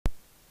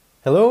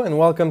Hello and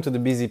welcome to the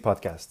Beezy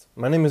podcast.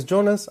 My name is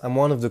Jonas. I'm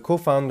one of the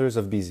co-founders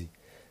of Beezy.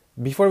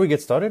 Before we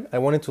get started, I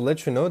wanted to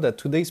let you know that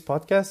today's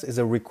podcast is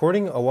a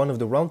recording of one of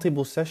the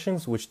roundtable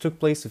sessions which took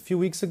place a few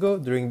weeks ago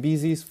during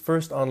Beezy's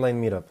first online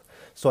meetup.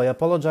 So I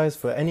apologize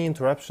for any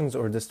interruptions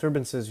or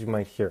disturbances you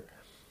might hear.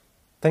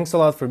 Thanks a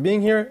lot for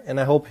being here, and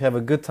I hope you have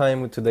a good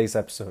time with today's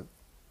episode.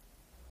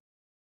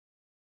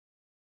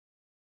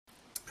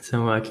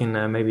 So I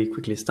can maybe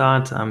quickly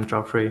start. I'm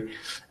Geoffrey.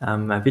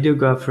 I'm a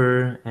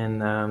videographer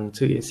and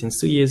since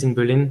 2 years in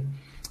Berlin.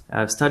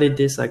 I've studied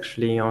this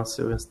actually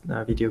also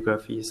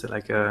videography, so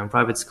like a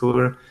private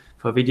school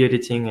for video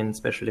editing and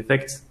special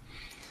effects.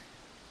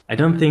 I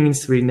don't think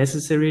it's really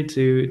necessary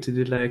to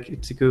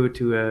go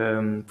to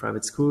a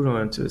private school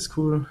or to a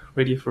school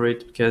ready for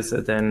it, because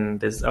then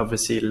there's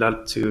obviously a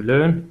lot to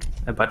learn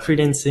about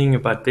freelancing,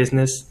 about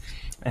business,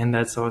 and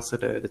that's also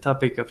the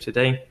topic of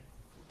today.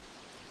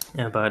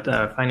 About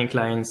finding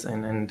clients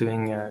and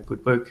doing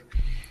good work.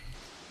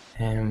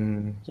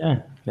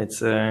 Let's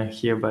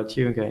hear about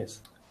you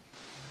guys.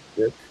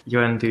 Yes.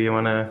 Johan, do you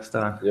want to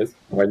start? Yes,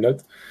 why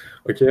not?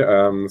 Okay,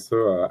 I'm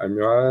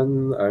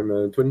Johan,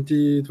 I'm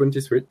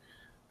 23,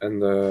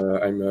 and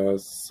I'm a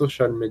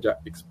social media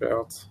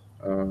expert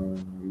on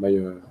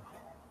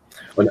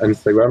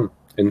Instagram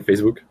and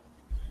Facebook.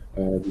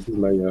 This is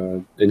my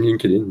and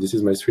LinkedIn. This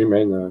is my three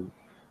main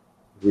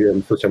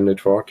real social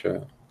network.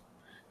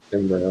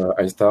 And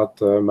I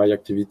start my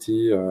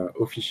activity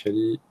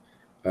officially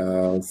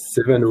 7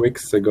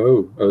 months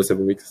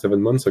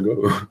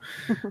ago,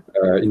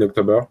 in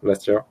October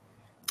last year.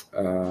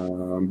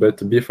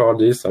 But before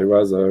this, I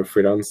was a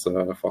freelance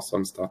for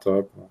some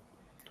startup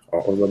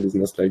or other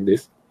business like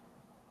this.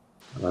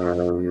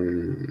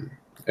 I'm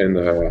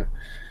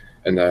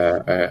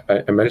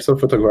also a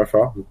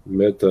photographer,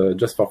 but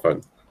just for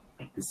fun.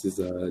 This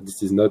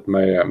is not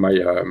my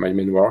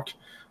main work.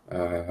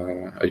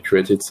 I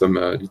created some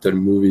little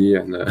movie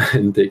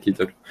and take it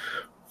a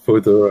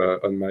photo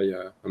on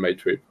my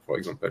trip, for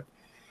example.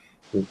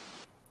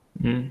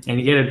 And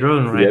you get a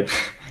drone, right? Yes,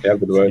 I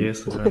have a drone.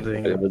 Yes,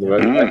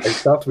 I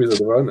start with a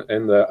drone,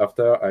 and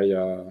after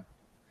I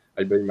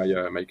buy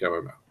my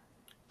camera,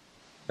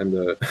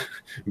 and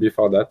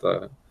before that,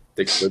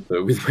 texted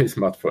with my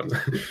smartphone.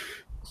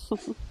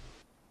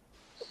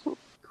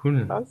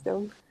 Cool.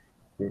 Awesome.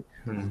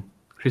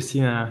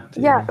 Christina.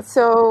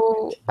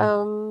 So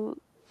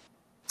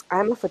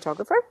I'm a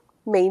photographer,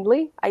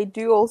 mainly. I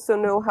do also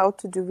know how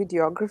to do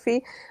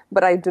videography,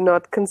 but I do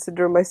not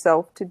consider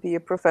myself to be a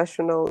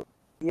professional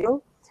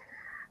video.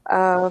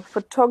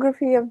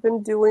 Photography I've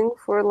been doing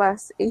for the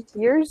last 8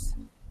 years.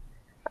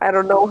 I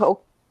don't know how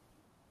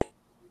it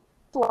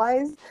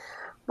flies,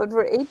 but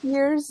for 8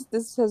 years,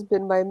 this has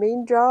been my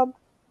main job.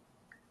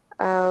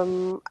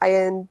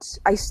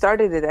 I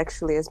started it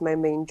actually as my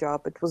main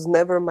job. It was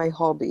never my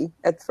hobby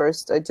at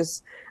first. I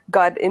just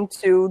got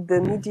into the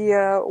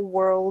media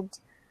world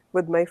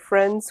with my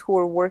friends who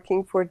were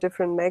working for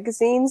different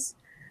magazines.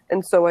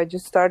 And so I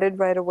just started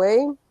right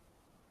away.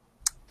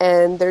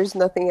 And there's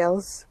nothing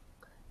else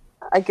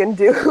I can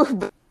do.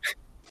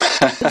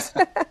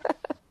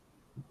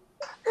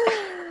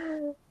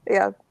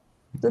 Yeah,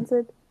 that's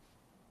it.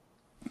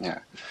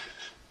 Yeah.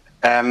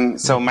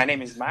 So my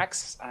name is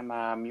Max. I'm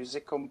a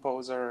music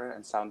composer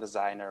and sound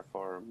designer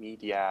for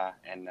media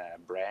and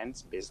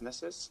brands,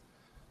 businesses.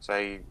 So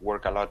I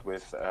work a lot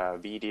with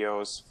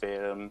videos,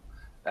 film,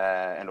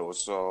 and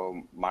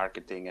also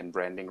marketing and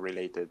branding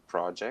related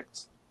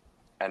projects.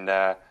 And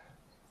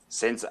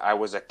since I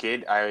was a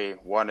kid, I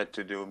wanted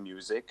to do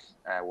music.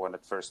 I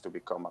wanted first to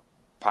become a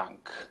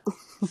punk,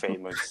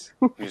 famous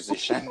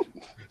musician.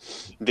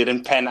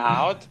 Didn't pan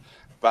out.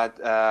 But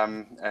I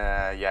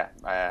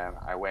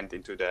went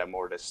into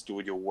the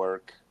studio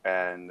work,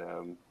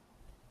 and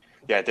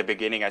at the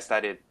beginning I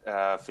studied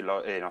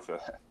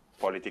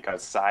political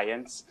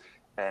science,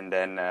 and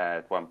then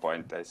at one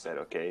point I said,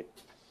 okay,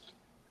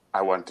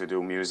 I want to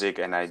do music,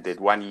 and I did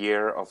 1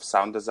 year of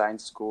sound design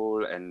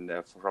school, and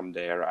from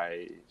there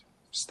I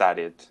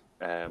studied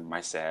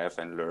myself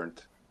and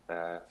learned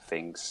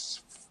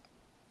things,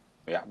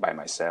 by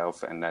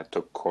myself, and I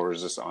took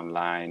courses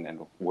online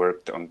and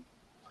worked on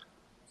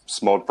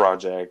small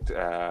project,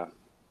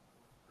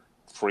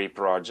 free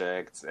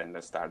projects, and I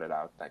started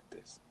out like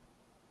this.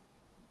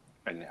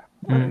 And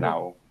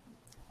now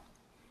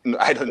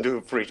I don't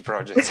do free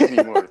projects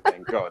anymore,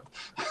 thank God.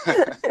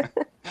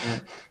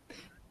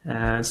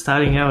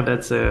 Starting out,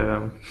 that's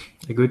a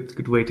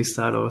good way to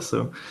start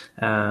also.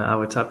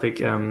 Our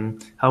topic,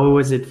 how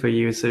was it for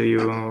you? So you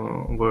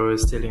were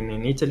still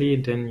in Italy,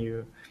 then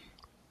you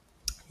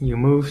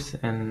moved,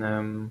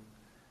 and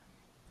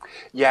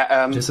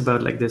just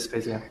about like this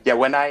space,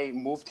 when I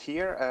moved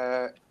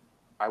here,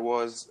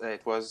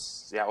 it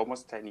was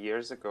almost 10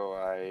 years ago.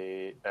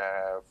 I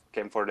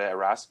came for the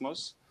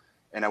Erasmus,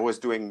 and I was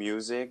doing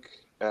music,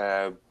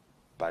 but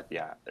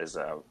as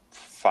a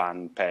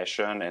fun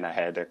passion, and I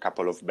had a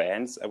couple of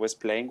bands I was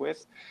playing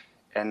with,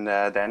 and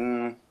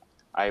then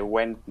I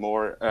went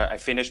more. I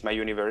finished my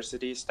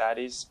university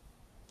studies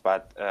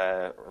But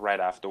right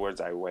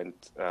afterwards, I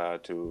went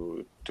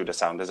to the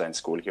sound design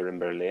school here in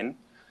Berlin.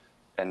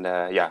 And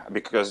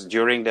because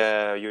during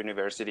the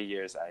university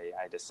years,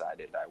 I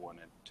decided I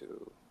wanted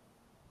to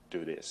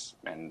do this.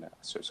 And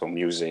so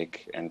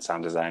music and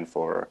sound design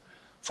for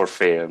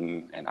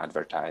film and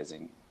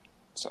advertising.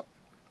 So,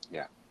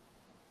 yeah.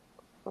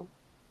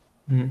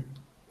 Mm.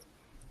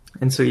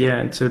 And so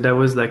that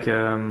was like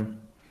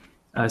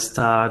a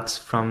start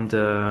from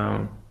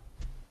the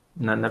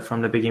not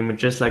from the beginning, but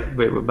just like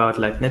about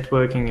like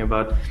networking.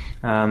 About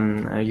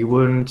you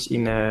weren't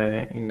in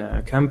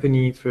a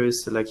company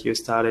first, so like you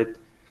started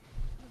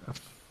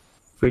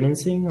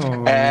freelancing, or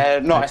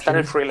no, I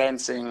started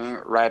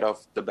freelancing right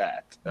off the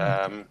bat.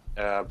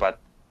 But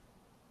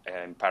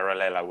in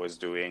parallel, I was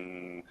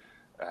doing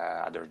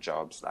other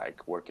jobs,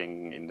 like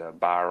working in the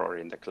bar or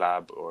in the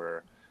club,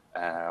 or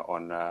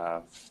on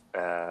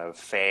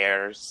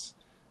fairs,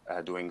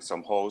 doing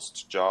some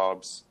host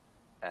jobs,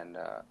 and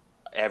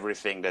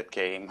everything that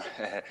came,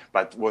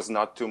 but was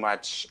not too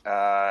much,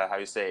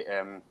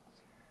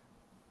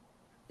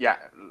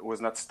 was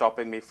not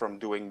stopping me from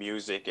doing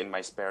music in my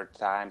spare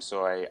time.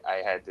 So I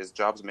had these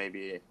jobs,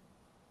 maybe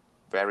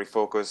very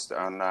focused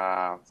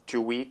on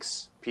 2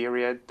 weeks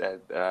period,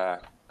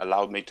 that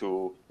allowed me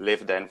to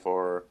live then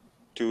for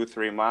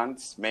 2-3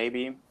 months,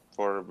 maybe,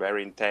 for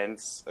very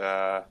intense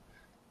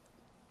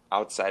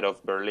outside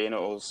of Berlin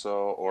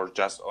also, or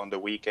just on the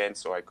weekend,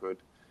 so I could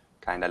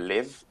kind of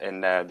live,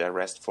 and the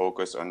rest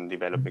focus on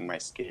developing my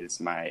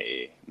skills,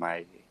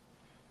 my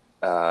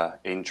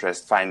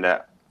interest, find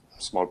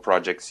small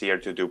projects here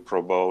to do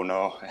pro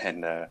bono,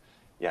 and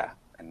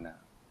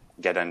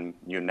get a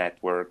new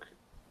network.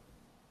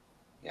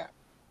 Yeah.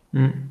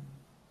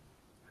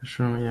 For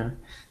sure,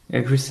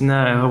 yeah.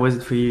 Christina, how was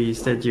it for you? You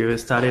said you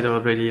started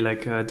already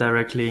like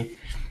directly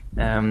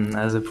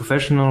as a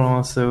professional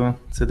also,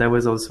 so that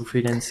was also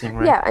freelancing,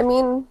 right? Yeah, I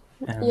mean,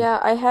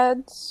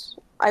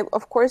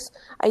 of course,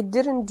 I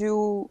didn't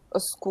do a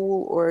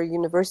school or a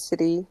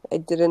university. I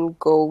didn't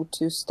go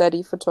to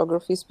study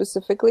photography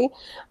specifically.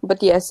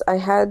 But yes, I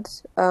had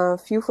a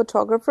few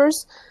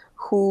photographers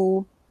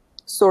who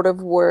sort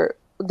of were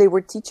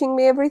teaching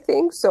me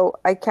everything. So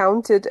I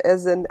counted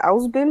as an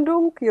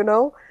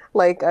Ausbildung,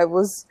 like I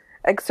was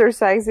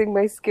exercising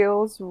my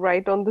skills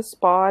right on the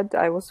spot.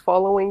 I was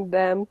following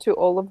them to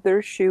all of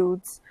their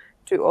shoots,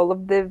 to all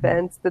of the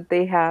events that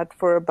they had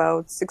for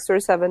about 6 or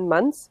 7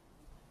 months.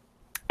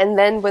 And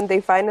then when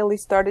they finally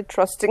started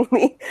trusting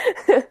me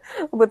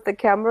with the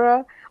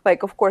camera,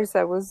 like, of course,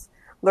 I was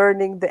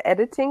learning the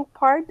editing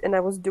part, and I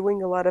was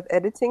doing a lot of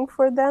editing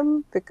for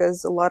them,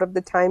 because a lot of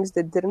the times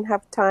they didn't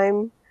have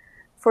time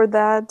for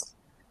that.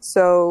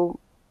 So,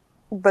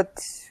 but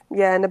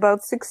yeah, in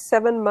about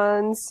 6-7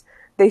 months,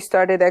 they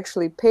started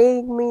actually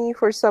paying me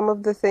for some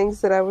of the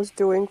things that I was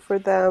doing for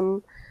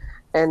them.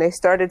 And I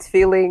started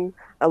feeling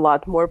a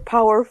lot more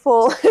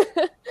powerful.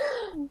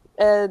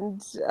 And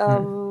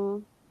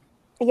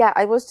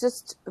I was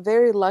just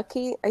very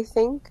lucky, I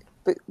think,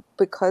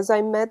 because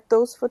I met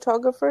those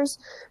photographers,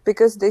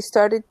 because they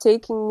started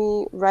taking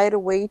me right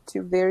away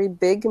to very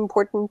big,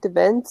 important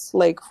events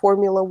like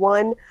Formula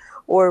One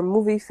or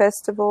movie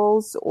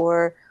festivals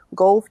or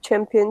golf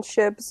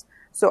championships.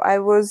 So I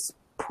was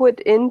put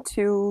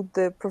into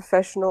the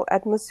professional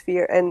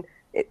atmosphere and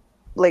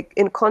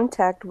in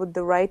contact with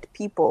the right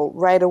people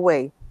right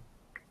away.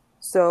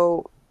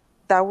 So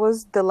that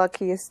was the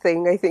luckiest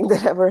thing I think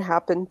that ever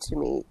happened to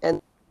me.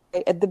 And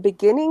at the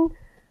beginning,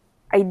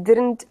 I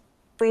didn't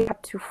really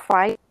have to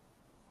fight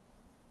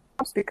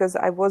because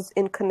I was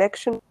in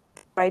connection with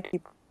the right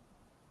people.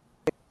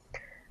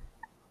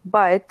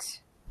 But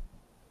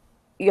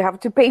you have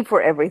to pay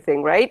for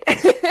everything, right?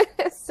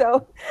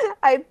 So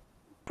I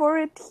for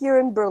it here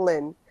in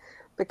Berlin,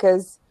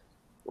 because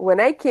when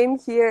I came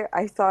here,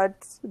 I thought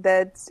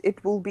that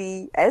it will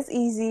be as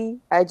easy.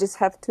 I just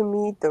have to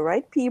meet the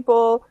right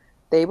people.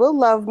 They will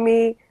love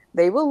me.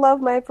 They will love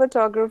my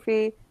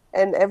photography,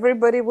 and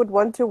everybody would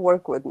want to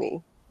work with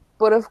me.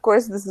 But of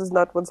course, this is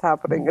not what's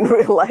happening in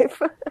real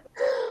life.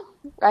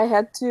 I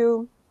had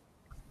to,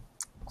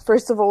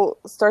 first of all,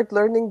 start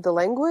learning the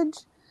language,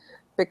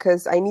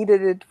 because I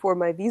needed it for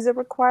my visa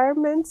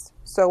requirements.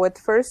 So at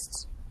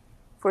first,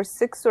 for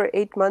 6 or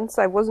 8 months,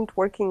 I wasn't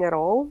working at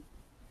all.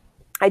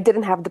 I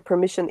didn't have the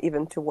permission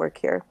even to work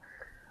here.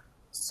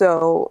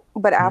 So,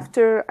 but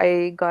after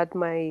I got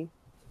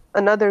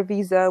another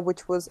visa,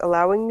 which was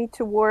allowing me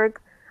to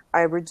work,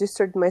 I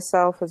registered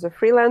myself as a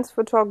freelance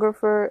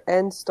photographer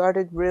and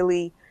started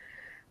really,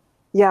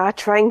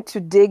 trying to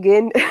dig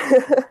in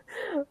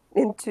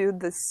into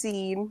the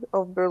scene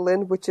of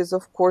Berlin, which is,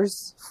 of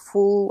course,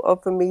 full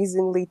of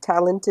amazingly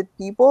talented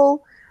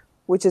people,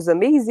 which is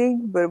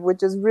amazing, but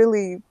which is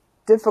really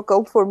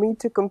difficult for me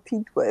to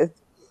compete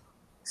with,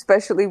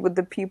 especially with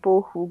the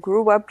people who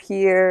grew up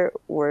here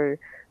or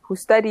who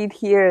studied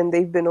here, and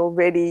they've been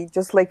already,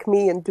 just like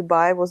me in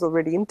Dubai, was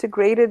already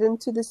integrated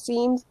into the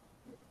scene.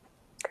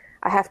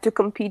 I have to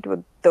compete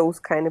with those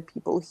kind of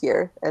people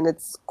here, and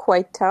it's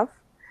quite tough.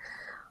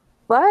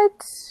 But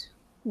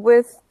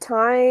with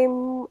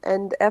time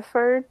and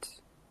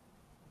effort,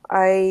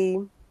 I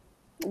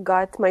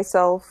got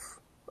myself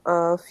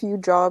a few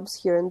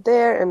jobs here and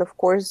there, and of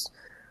course,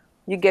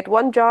 you get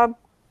one job,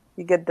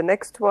 you get the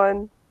next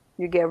one,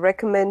 you get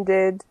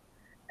recommended,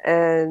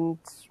 and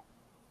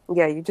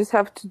yeah, you just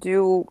have to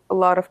do a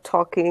lot of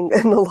talking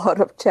and a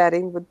lot of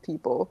chatting with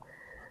people.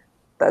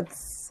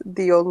 That's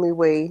the only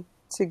way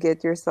to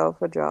get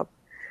yourself a job.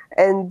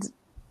 And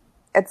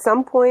at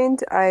some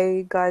point,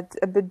 I got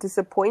a bit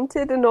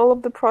disappointed in all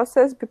of the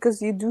process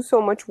because you do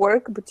so much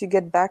work, but you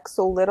get back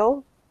so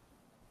little.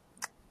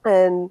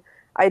 And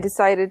I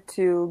decided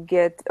to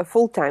get a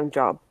full-time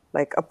job,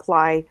 like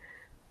apply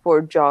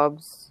for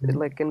jobs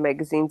like in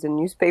magazines and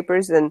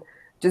newspapers, and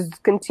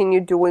just continue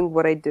doing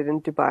what I did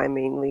in Dubai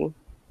mainly.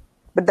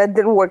 But that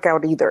didn't work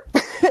out either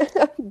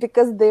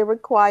because they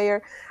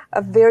require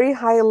a very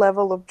high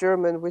level of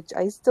German, which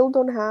I still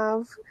don't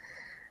have.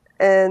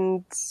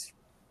 And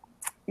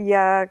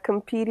yeah,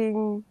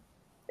 competing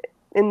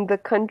in the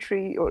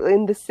country or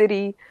in the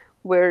city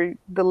where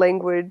the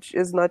language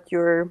is not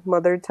your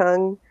mother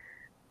tongue,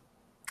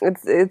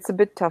 it's a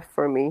bit tough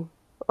for me,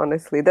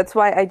 honestly. That's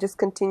why I just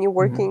continue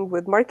working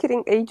with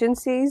marketing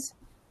agencies,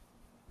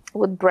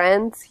 with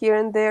brands here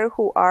and there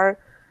who are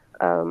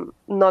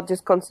not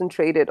just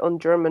concentrated on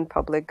German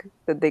public,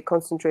 that they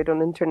concentrate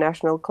on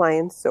international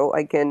clients, so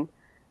I can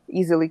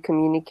easily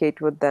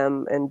communicate with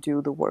them and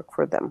do the work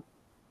for them.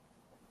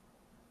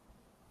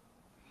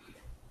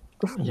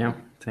 Yeah,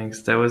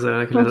 thanks. That was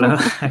actually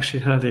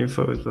a lot of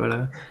info,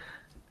 but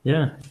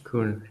yeah,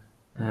 cool.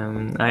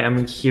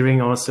 I'm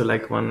hearing also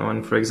like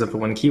one, for example,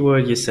 one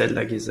keyword you said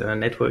like is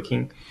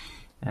networking.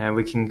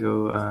 We can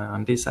go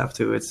on this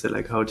afterwards, so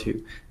like how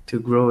to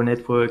grow a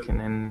network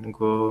and then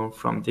go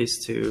from this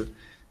to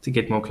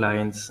get more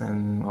clients,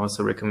 and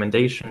also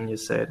recommendation you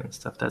said and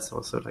stuff. That's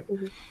also like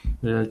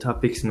little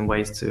topics and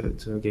ways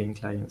to gain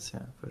clients.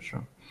 Yeah, for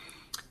sure.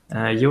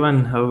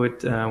 Johan, how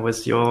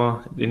was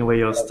your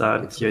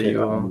start?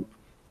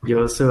 You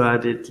also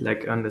had it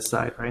like on the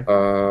side, right?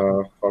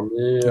 For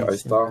me, I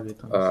start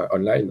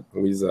online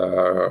with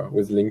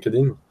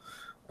LinkedIn.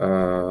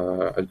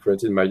 I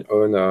created my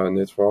own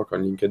network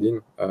on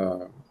LinkedIn.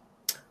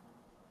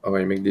 How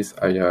I make this?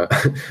 I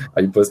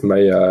I post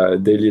my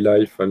daily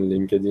life on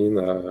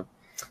LinkedIn.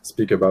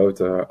 Speak about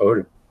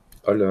all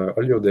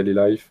your daily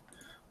life.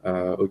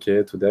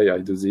 Okay, today I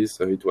do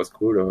this. It was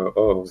cool.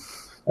 Oh,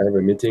 I have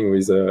a meeting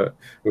with a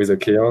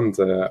client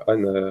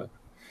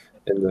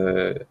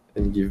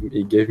and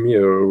he gave me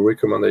a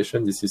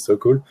recommendation. This is so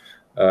cool.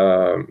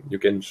 You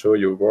can show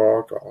your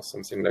work or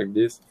something like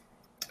this,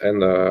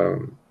 and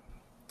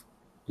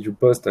you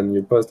post and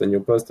you post and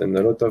you post, and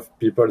a lot of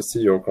people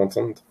see your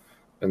content.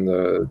 And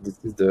this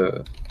is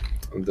the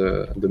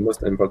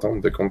most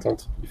important, the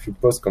content. If you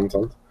post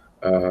content,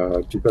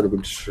 people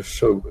will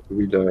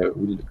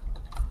will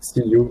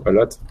see you a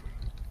lot,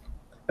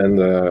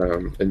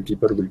 and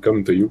people will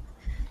come to you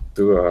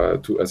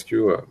to ask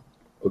you,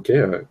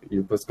 okay,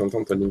 you post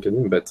content on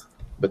LinkedIn,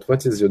 but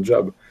what is your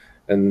job?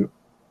 And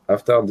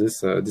after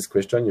this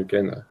question, you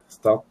can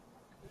start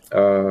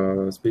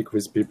speak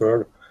with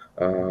people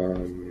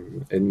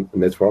and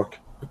network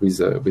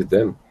with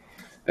them,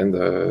 and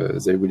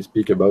they will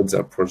speak about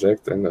their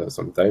project. And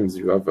sometimes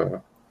you have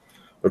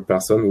a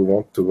person who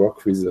wants to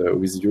work with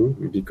you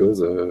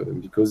because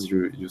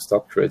you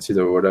start creating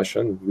a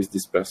relation with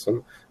this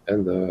person,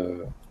 and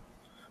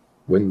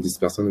when this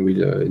person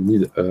will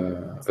need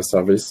a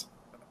service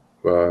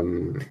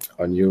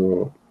on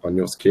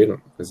your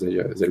skill,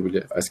 they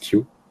will ask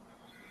you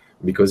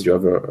because you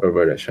have a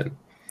relation.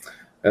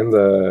 And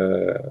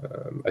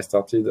I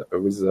started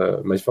with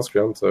my first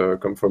client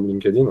come from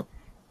LinkedIn.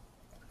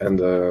 And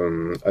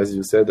as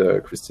you said,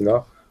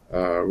 Christina,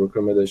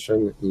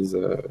 recommendation is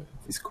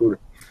cool,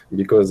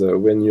 because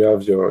when you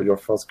have your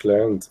first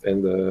client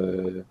and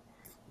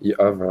you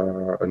have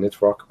a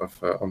network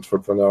of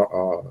entrepreneur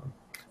or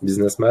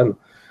businessman,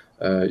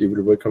 he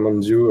will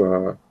recommend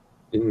you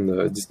in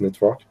this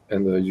network,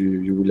 and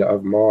you will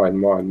have more and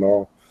more and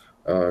more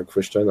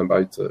questions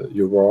about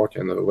your work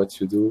and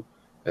what you do,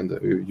 and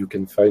you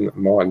can find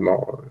more and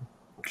more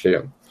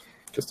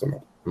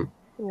customer.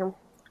 Yeah.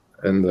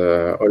 And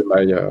all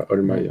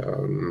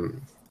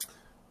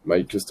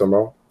my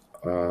customer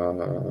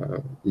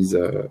is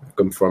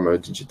come from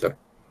digital.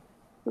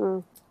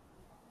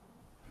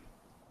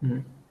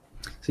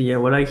 So yeah,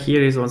 what I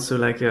hear is also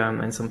like,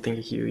 and something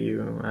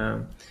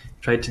you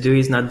try to do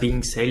is not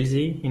being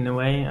salesy in a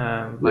way,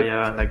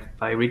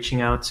 by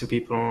reaching out to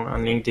people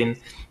on LinkedIn,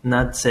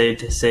 not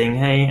saying,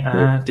 hey,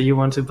 do you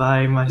want to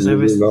buy my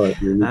service?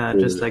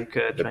 Just like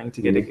trying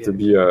to get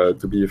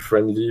to be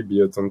friendly,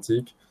 be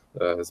authentic.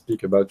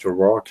 Speak about your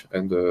work,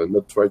 and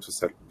not try to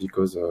sell,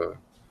 because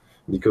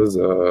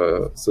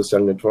social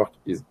network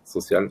is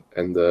social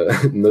and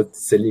not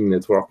selling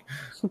network.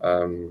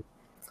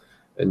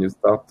 And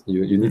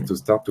you need to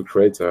start to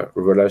create a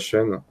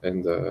relation,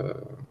 and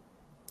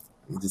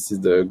this is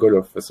the goal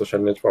of a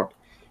social network.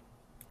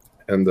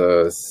 And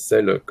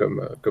sell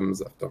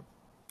comes after.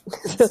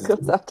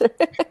 Comes after.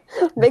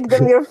 Make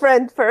them your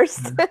friend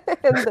first,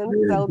 and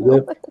then sell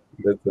them.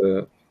 But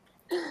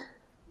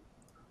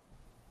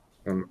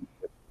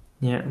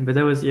Yeah, but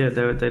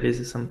that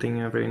is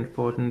something very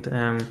important.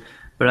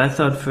 But I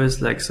thought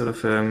first, like, sort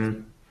of,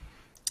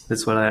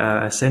 that's what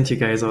I sent you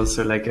guys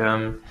also. Like,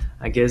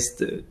 I guess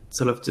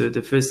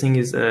the first thing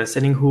is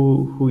setting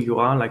who you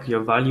are, like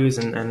your values,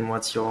 and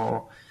what's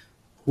your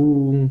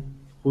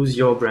who's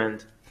your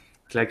brand.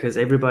 Like, because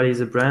everybody is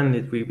a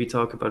brand. We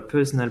talk about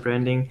personal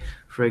branding,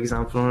 for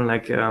example.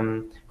 Like,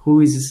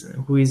 who is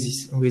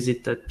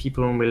it that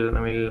people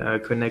will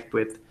connect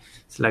with?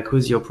 It's like,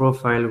 who's your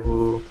profile?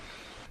 Who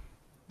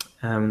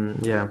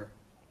yeah.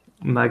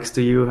 Max,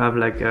 do you have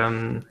like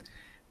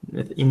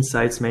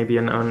insights maybe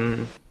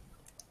on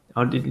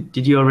or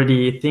did you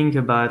already think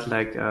about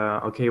like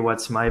okay,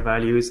 what's my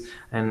values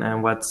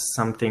and what's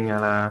something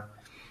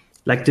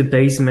like the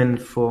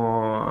basement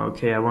for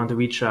okay, I want to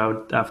reach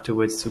out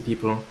afterwards to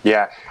people?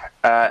 Yeah,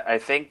 I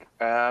think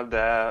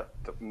the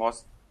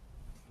most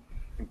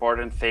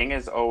important thing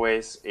is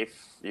always,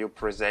 if you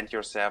present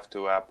yourself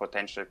to a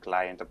potential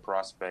client, a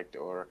prospect,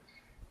 or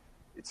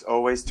it's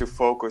always to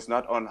focus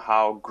not on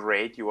how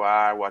great you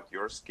are, what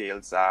your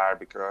skills are,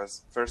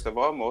 because first of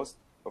all, most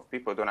of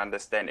people don't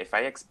understand. If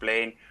I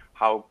explain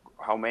how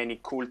many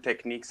cool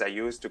techniques I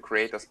use to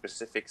create a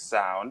specific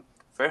sound,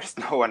 first,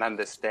 no one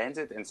understands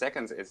it, and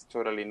second, it's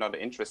totally not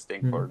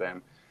interesting for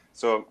them.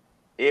 So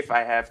if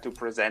I have to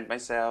present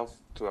myself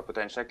to a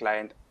potential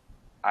client,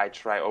 I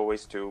try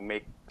always to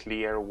make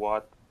clear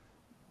what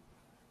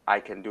I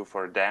can do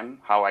for them,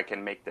 how I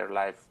can make their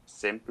life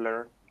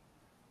simpler,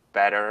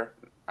 better.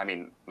 I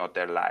mean, not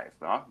their life,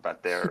 no,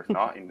 but their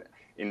no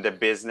in the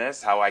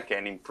business, how I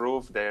can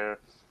improve their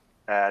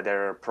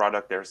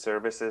product, their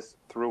services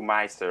through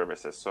my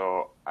services.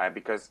 So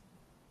because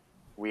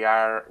we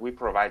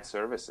provide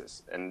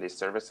services, and these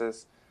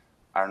services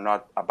are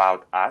not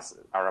about us,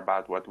 are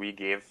about what we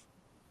give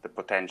the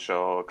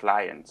potential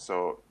client.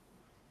 So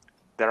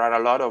there are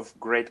a lot of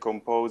great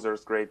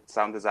composers, great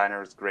sound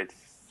designers, great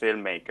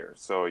filmmakers.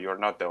 So you're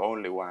not the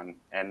only one,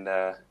 and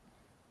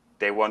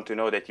they want to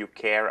know that you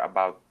care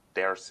about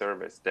their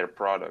service, their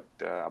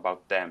product,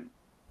 about them.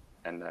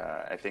 And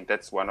I think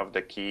that's one of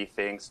the key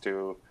things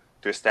to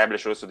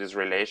establish also this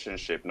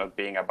relationship, not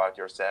being about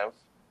yourself.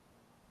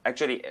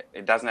 Actually,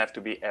 it doesn't have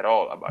to be at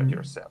all about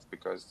yourself,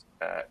 because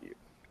that's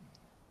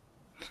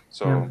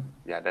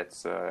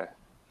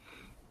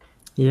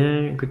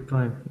yeah, good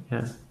point.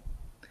 Yeah,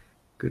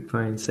 good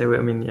point. So I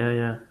mean,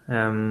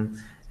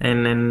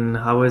 and then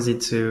how was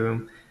it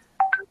to?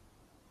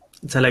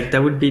 So like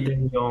that would be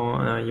then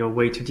your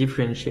way to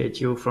differentiate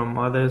you from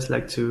others,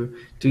 like to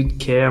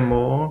care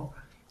more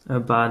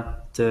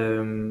about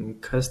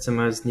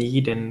customers'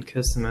 need and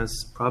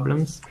customers'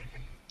 problems.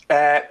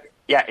 Yeah,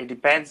 it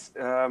depends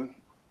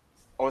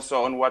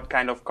also on what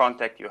kind of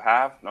contact you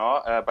have,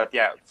 no. But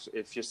yeah,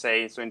 if you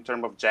say so in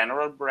terms of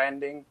general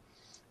branding,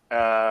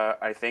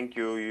 I think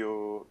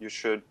you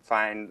should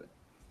find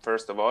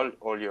first of all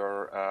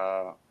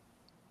your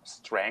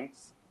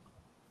strengths,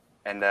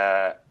 and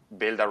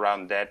build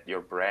around that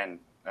your brand.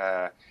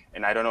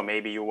 And I don't know,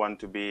 maybe you want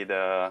to be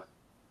the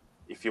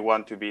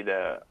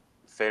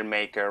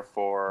filmmaker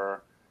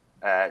for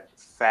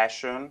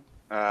fashion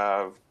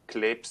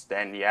clips,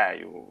 then yeah,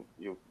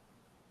 you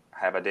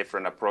have a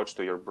different approach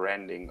to your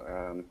branding.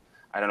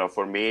 I don't know.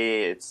 For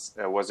me, it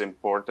was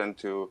important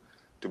to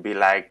be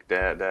like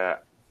the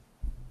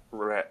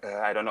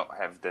I don't know,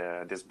 have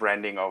this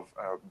branding of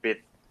a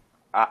bit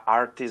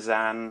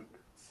artisan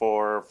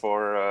for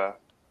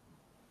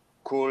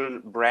cool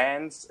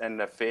brands and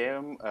the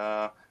film,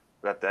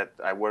 but that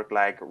I work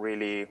like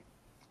really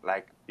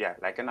like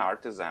an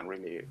artisan,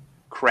 really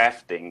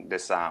crafting the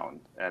sound,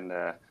 and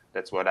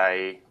that's what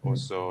I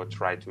also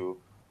try to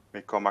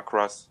come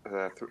across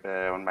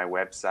on my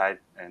website.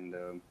 And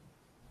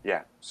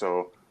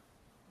so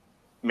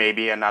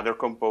maybe another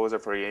composer,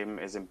 for him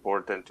is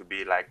important to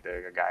be like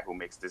the guy who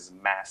makes this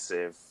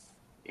massive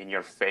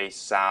in-your-face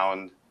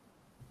sound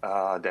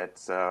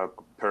that's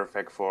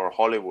perfect for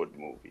Hollywood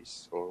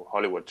movies or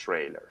Hollywood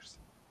trailers.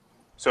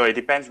 So it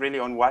depends really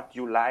on what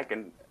you like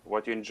and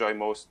what you enjoy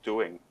most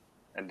doing,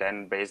 and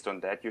then based on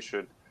that you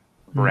should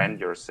brand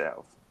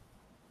yourself.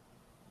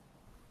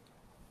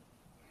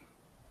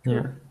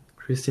 Yeah.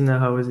 Christina,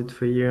 how is it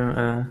for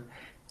you?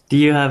 Do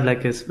you have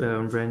like a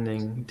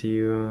branding?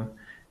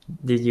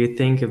 Did you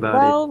think about it?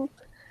 Well,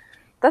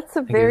 that's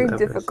a very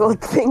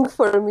difficult thing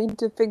for me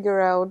to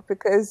figure out,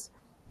 because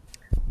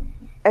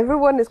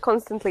everyone is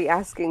constantly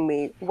asking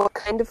me, what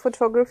kind of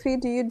photography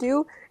do you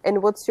do?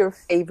 And what's your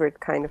favorite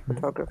kind of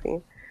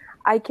photography?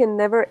 I can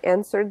never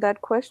answer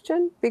that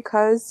question,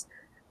 because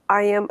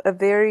I am a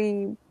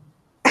very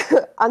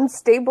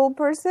unstable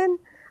person.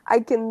 I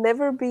can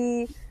never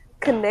be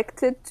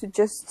connected to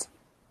just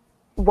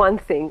one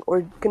thing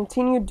or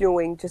continue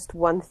doing just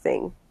one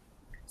thing.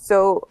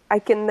 So I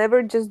can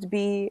never just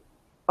be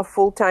a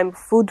full-time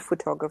food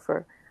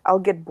photographer. I'll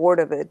get bored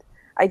of it.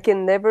 I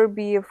can never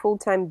be a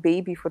full-time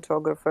baby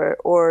photographer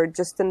or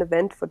just an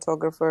event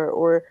photographer,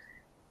 or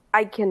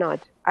I cannot.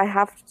 I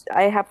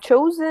have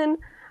chosen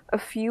a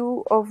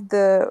few of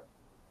the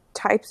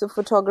types of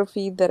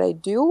photography that I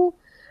do,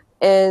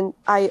 and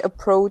I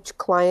approach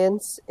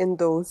clients in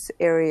those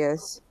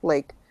areas.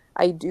 Like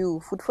I do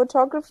food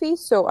photography,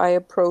 so I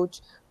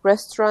approach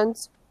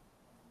restaurants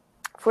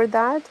for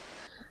that.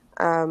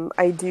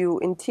 I do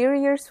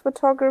interiors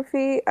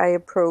photography. I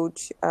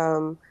approach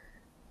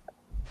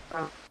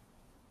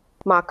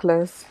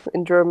maklers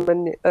in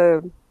German,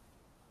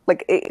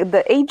 like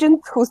the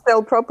agents who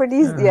sell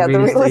properties. The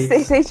real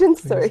estate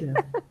agents. Sorry.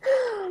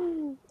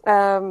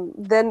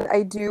 Then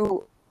I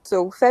do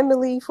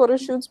family photo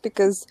shoots,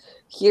 because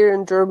here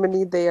in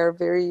Germany they are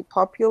very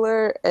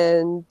popular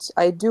and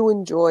I do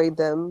enjoy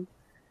them.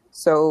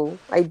 So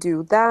I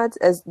do that,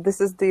 as this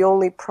is the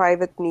only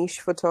private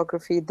niche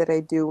photography that I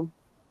do.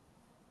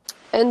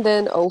 And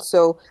then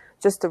also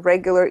just a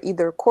regular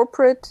either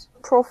corporate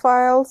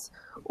profiles,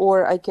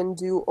 or I can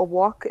do a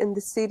walk in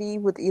the city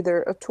with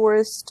either a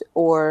tourist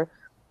or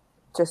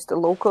just a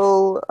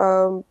local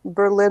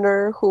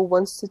Berliner who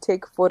wants to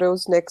take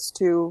photos next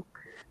to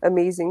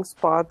amazing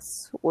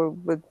spots or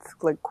with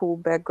like cool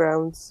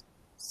backgrounds.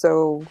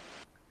 So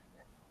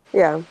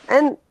yeah,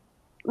 and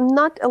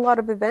not a lot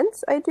of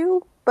events I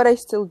do, but I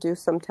still do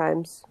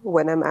sometimes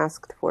when I'm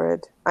asked for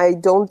it. I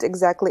don't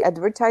exactly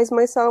advertise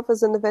myself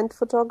as an event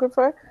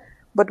photographer,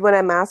 but when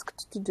I'm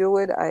asked to do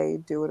it, I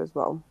do it as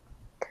well.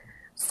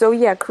 So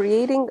yeah,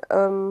 creating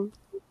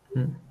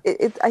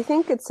I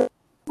think it's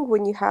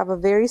when you have a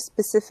very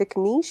specific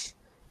niche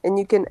and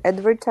you can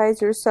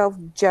advertise yourself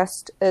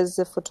just as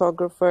a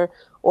photographer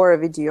or a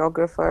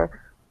videographer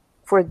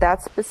for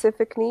that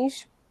specific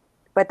niche.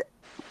 But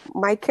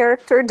my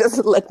character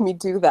doesn't let me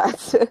do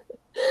that.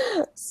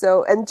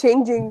 So, and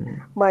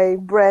changing my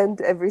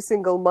brand every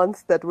single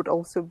month, that would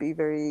also be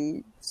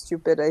very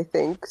stupid, I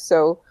think.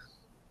 So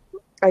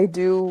I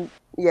do,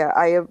 yeah,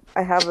 I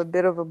have a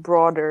bit of a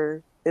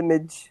broader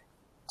image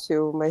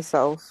to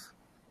myself.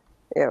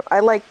 Yeah, I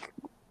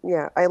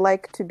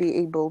like to be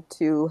able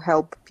to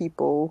help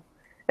people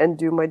and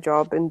do my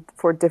job and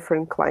for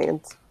different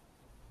clients.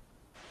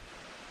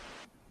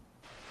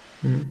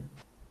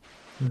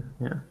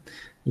 Yeah.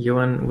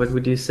 Johan, what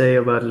would you say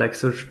about like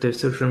the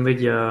social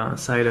media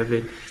side of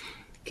it?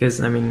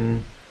 Because I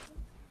mean,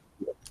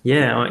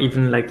 yeah, or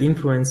even like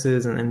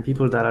influencers and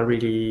people that are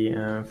really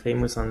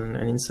famous on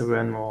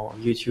Instagram or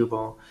YouTube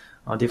or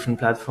different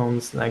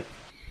platforms. Like,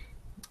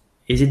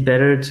 is it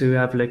better to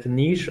have like a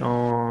niche,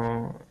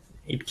 or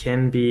it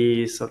can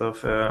be sort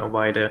of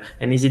wider?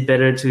 And is it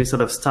better to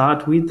sort of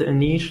start with a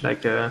niche,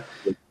 like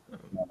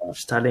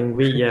starting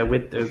with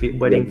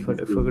wedding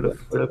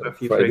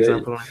photography, for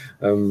example?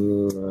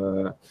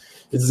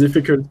 It's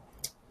difficult.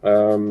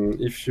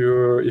 If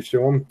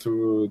you want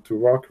to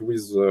work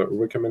with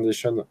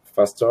recommendation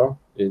faster,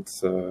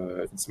 it's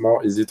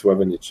more easy to have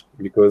a niche,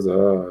 because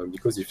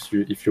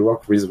if you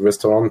work with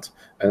restaurant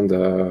and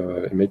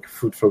make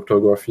food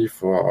photography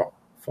for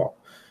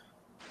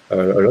a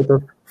lot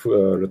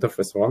of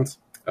restaurants,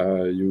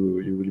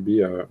 you will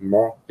be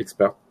more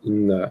expert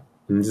in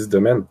this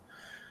domain.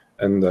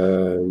 And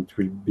it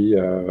will be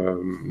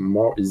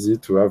more easy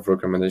to have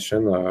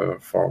recommendation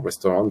for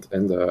restaurant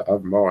and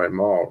have more and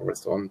more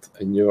restaurant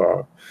in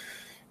your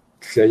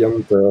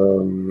client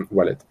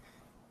wallet.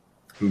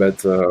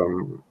 But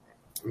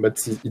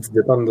it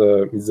depends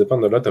a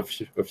lot of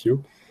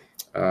you.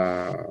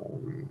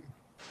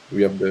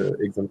 We have the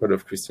example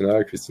of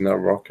Christina. Christina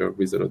work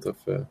with a lot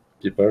of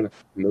people,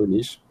 no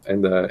niche,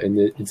 and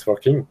it's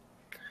working.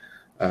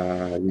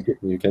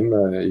 You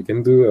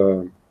can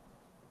do.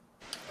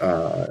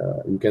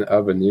 You can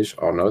have a niche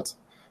or not.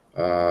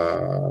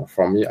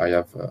 For me,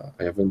 I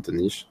haven't a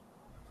niche,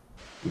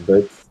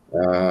 but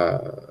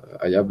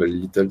I have a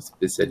little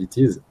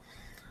specialties,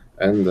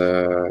 and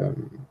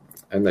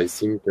I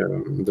think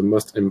the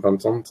most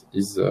important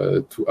is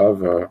to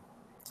have a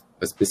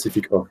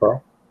specific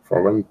offer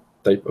for one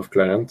type of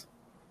client,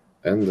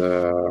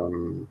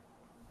 and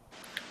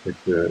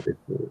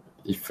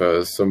if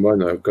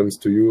someone comes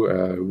to you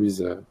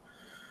with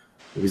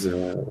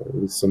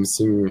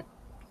something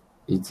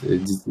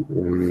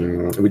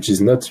which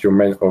is not your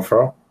main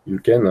offer, you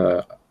can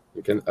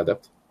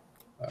adapt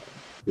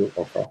your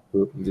offer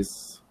to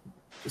this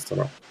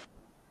customer.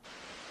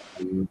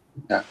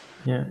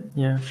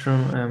 Yeah,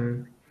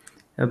 sure.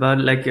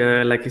 About like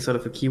a sort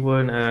of a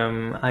keyword,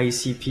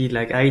 ICP,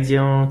 like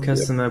ideal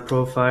customer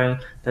profile.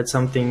 That's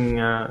something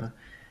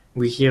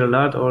we hear a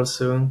lot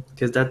also,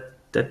 because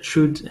that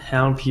should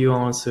help you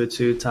also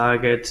to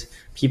target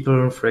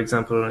people. For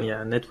example,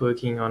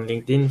 networking on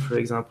LinkedIn, for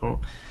example,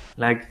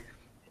 like.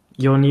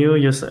 You're new.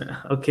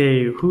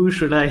 Okay. Who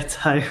should I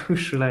type? Who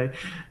should I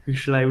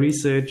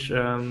research?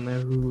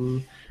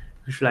 Who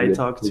should I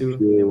talk to?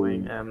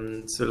 Anyway,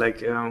 so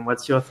like,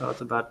 what's your thought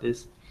about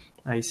this?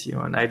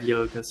 ICO, an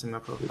ideal customer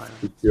profile.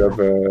 If you have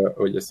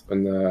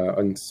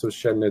on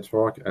social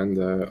network and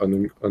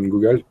on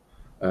Google,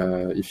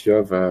 if you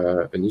have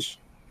a niche,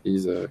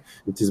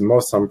 it is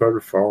more simple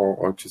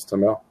for a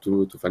customer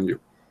to find you.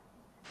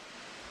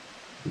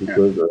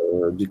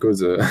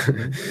 Because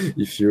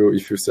if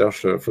you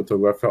search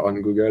photographer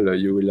on Google,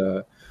 you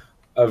will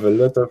have a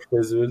lot of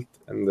result,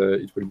 and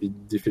it will be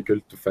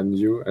difficult to find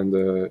you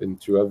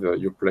and to have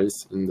your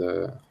place in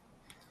the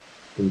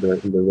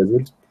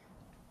result.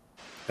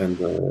 And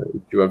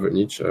if you have a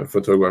niche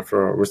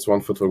photographer,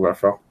 restaurant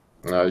photographer,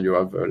 you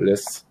have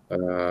less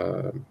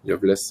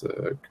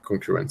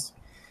concurrence.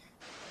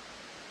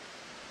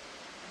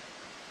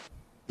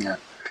 Yeah.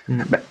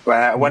 But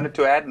I wanted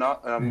to add,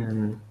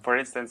 for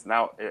instance,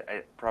 now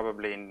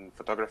probably in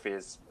photography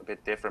is a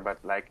bit different, but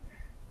like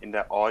in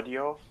the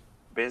audio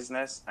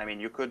business, I mean,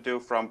 you could do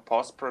from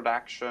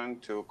post-production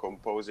to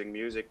composing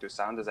music to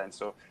sound design.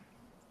 So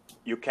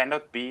you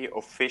cannot be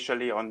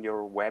officially on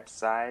your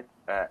website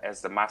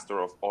as the master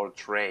of all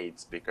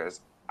trades,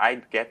 because I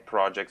get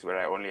projects where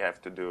I only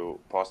have to do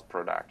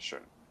post-production,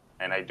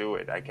 and I do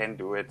it. I can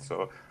do it.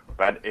 So,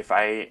 but if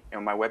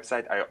on my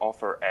website I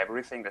offer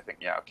everything, I think,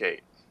 yeah,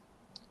 okay,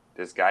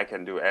 this guy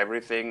can do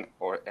everything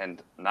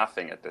and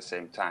nothing at the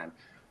same time.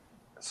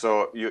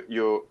 So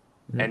you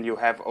and you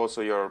have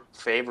also your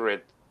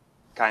favorite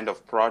kind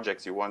of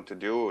projects you want to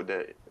do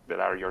that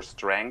are your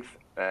strength,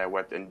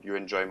 what you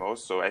enjoy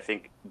most. So I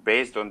think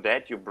based on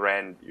that, you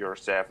brand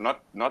yourself,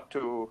 not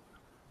too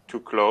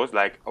close,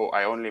 like, oh,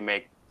 I only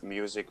make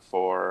music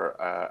for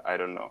I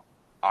don't know,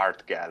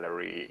 art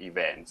gallery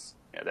events.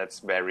 Yeah, that's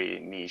very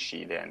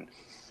niche-y then.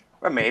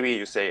 Well, maybe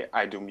you say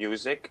I do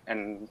music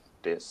and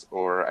this,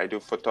 or I do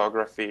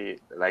photography.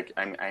 Like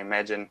I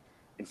imagine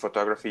in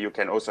photography you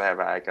can also have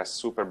like a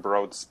super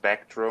broad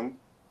spectrum.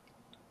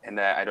 And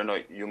I don't know,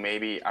 you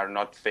maybe are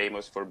not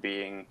famous for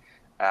being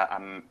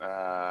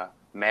a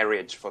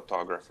marriage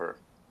photographer.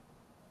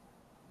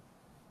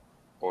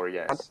 Or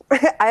yes?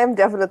 I am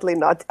definitely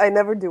not. I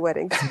never do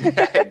weddings.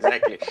 Yeah,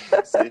 exactly.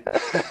 See?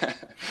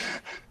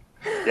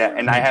 Yeah,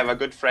 and I have a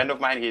good friend of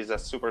mine. He's a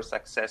super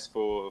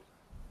successful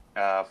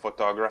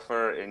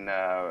photographer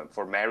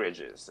for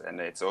marriages. And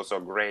it's also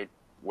a great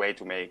way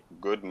to make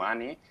good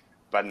money.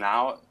 But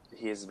now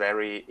he's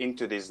very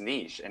into this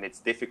niche, and it's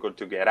difficult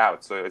to get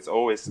out. So it's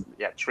always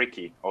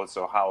tricky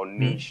also how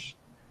niche,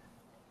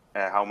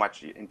 how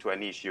much into a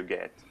niche you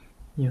get.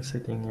 Yes, I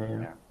think,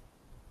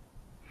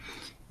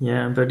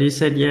 yeah, but you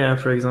said,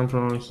 for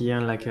example, here,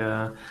 like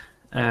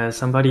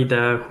somebody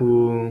there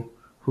who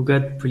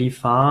got pretty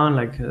far,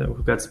 like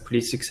who got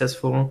pretty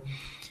successful.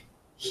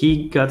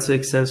 He got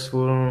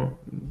successful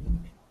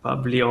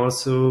probably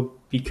also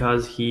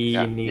because he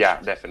needed. Yeah,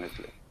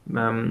 definitely.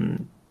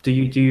 Do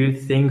you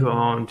think,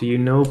 or do you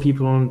know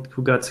people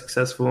who got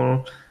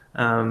successful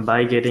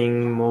by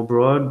getting more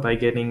broad, by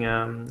getting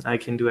I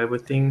can do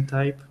everything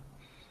type?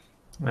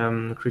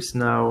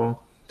 Christina,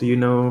 do you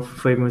know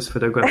famous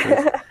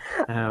photographers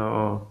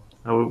or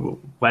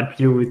what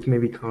you would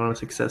maybe call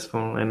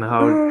successful, and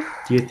how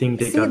do you think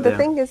they got there? The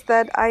thing is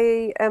that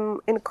I am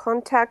in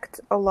contact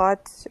a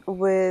lot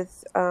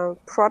with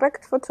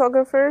product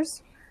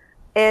photographers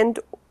and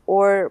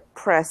or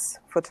press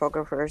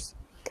photographers.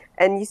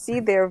 And you see,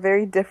 they're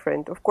very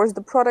different. Of course,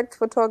 the product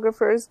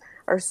photographers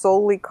are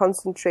solely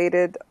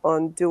concentrated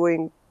on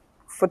doing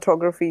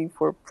photography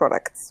for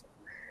products.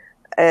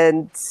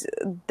 And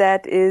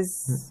that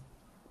is,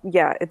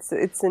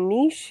 it's a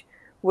niche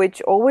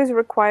which always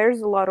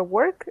requires a lot of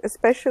work,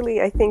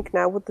 especially, I think,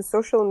 now with the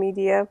social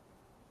media.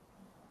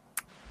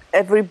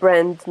 Every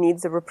brand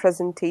needs a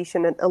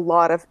representation and a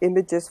lot of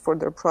images for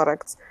their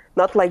products.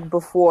 Not like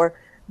before,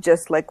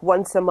 just like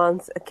once a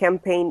month, a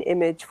campaign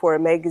image for a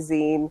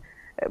magazine,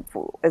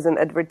 as an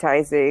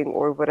advertising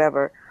or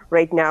whatever.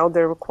 Right now,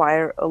 they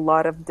require a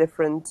lot of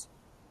different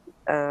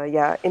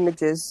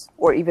images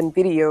or even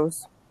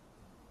videos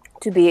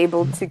to be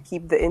able to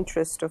keep the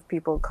interest of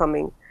people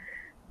coming.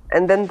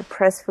 And then the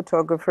press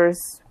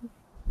photographers,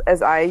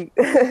 as I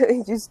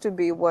used to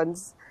be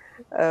once,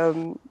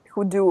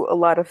 who do a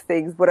lot of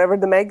things. Whatever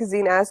the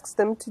magazine asks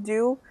them to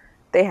do,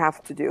 they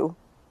have to do.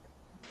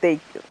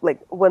 They, like,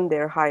 when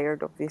they're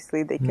hired,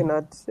 obviously, they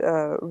cannot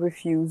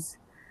refuse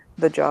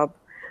the job.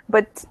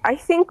 But I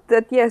think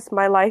that, yes,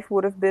 my life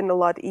would have been a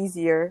lot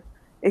easier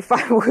if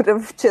I would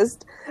have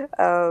just,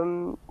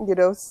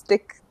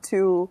 stick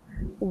to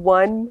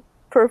one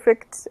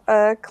perfect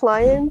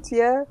client,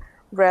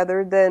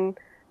 rather than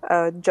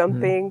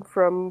jumping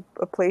from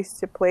a place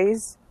to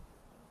place.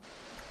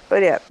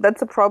 But yeah,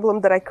 that's a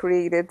problem that I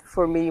created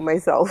for me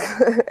myself,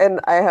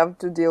 and I have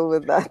to deal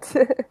with that.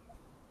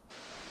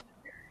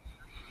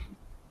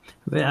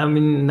 Well, I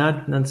mean,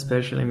 not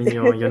special. I mean,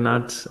 you're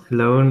not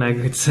alone, I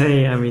could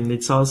say. I mean,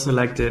 it's also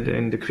like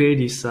in the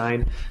creative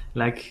side,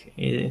 like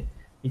it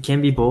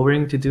can be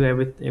boring to do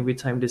every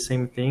time the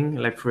same thing.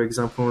 Like, for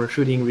example,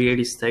 shooting real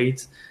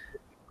estate,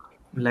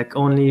 like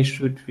only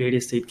shoot real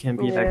estate can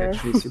be like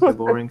actually super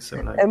boring. So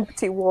like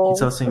empty walls.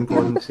 It's also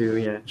important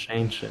to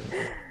change.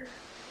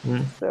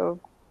 So.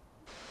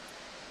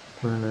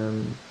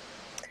 Well,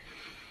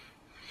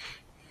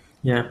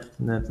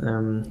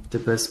 that the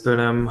best. But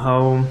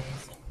how?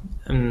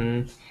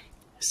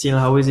 Still,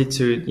 how is it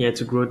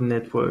to grow the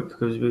network?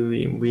 Because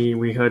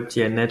we heard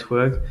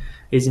network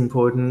is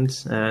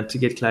important to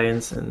get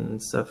clients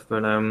and stuff.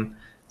 But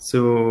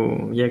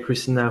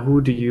Christina,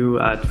 who do you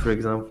add, for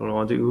example,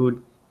 or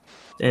do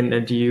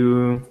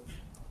you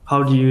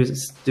how do you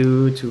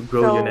do to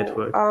grow your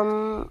network?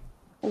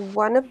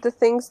 One of the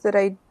things that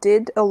I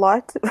did a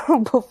lot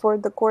before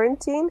the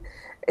quarantine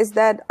is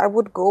that I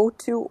would go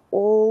to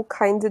all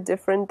kinds of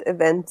different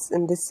events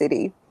in the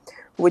city,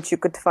 which you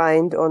could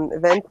find on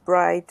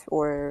Eventbrite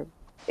or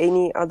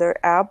any other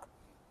app.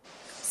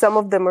 Some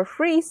of them are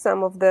free,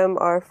 some of them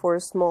are for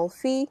a small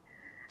fee.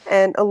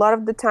 And a lot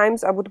of the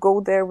times I would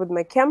go there with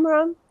my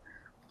camera.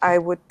 I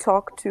would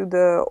talk to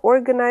the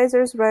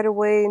organizers right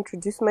away,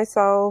 introduce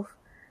myself,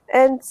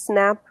 and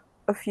snap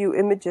a few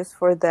images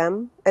for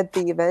them at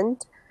the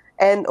event.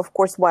 And of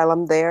course, while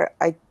I'm there,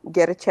 I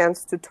get a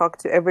chance to talk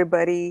to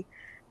everybody,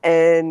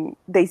 and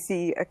they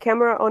see a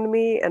camera on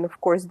me, and of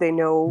course they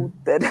know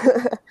that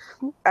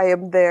I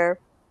am there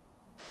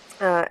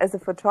as a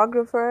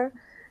photographer,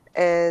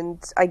 and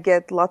I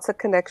get lots of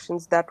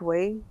connections that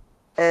way.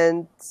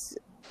 And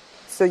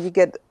so you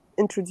get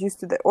introduced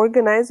to the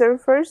organizer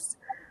first,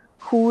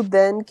 who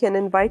then can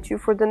invite you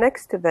for the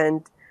next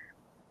event.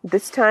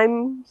 This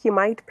time he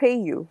might pay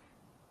you.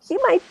 He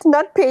might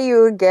not pay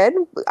you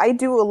again. I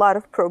do a lot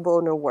of pro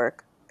bono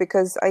work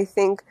because I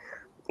think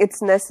it's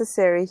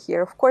necessary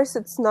here. Of course,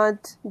 it's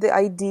not the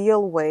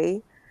ideal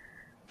way,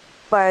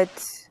 but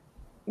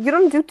you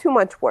don't do too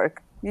much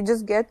work. You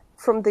just get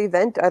from the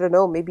event, I don't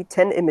know, maybe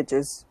 10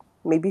 images,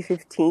 maybe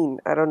 15,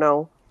 I don't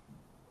know.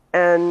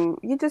 And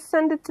you just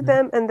send it to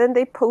them, and then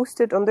they post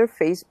it on their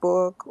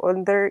Facebook,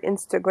 on their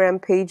Instagram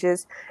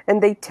pages,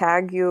 and they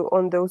tag you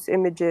on those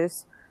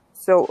images.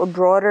 So a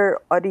broader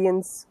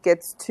audience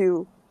gets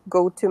to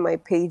go to my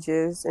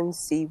pages and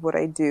see what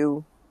I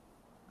do.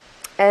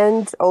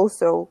 And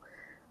also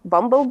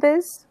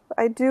BumbleBiz,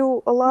 I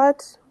do a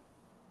lot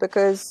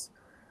because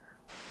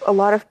a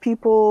lot of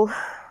people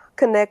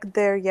connect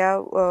there,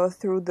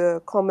 through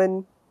the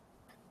common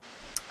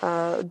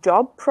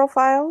job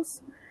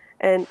profiles.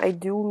 And I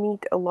do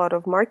meet a lot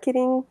of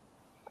marketing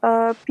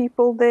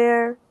people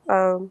there,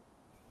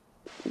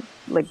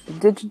 like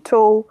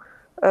digital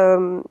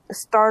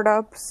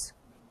startups,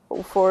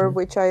 for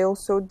which I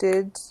also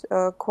did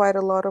quite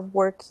a lot of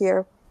work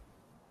here.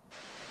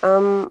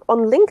 On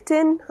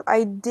LinkedIn,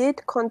 I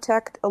did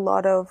contact a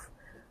lot of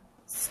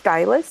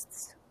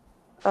stylists,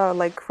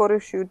 like photo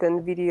shoot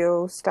and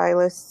video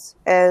stylists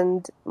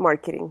and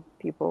marketing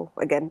people.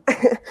 Again,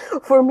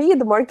 for me,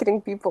 the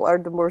marketing people are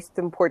the most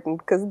important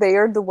because they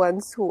are the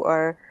ones who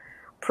are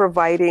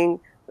providing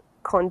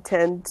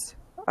content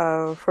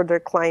for their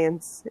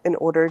clients in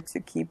order to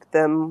keep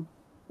them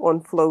on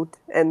float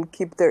and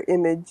keep their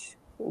image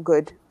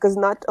good. Because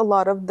not a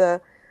lot of the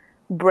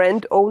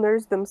brand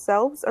owners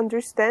themselves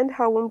understand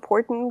how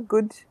important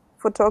good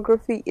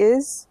photography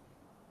is.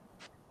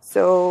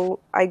 So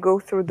I go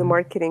through the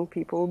marketing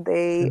people.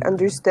 They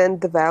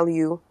understand the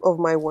value of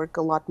my work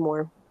a lot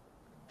more.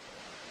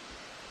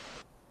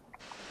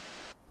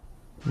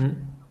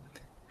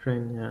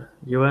 Great, yeah.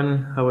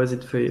 Johan, how was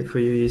it for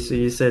you? So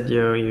you said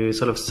you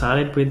sort of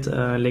started with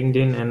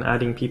LinkedIn and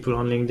adding people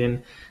on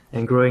LinkedIn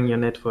and growing your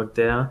network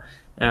there.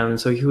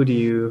 So who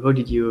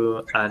did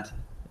you add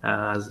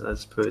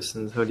as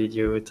persons? How did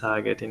you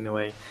target in a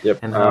way? Yep.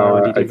 And how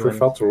did I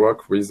prefer to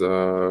work with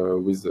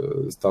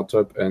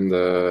startup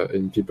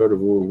and people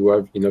who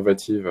have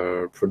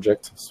innovative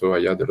projects. So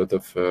I had a lot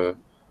of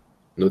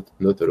not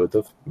a lot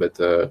of,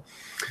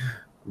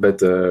 but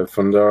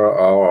founder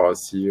or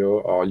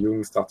CEO or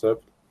young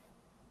startup,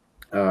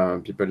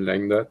 people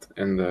like that,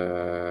 and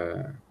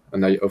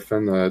I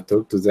often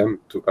talk to them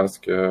to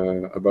ask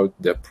about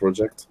their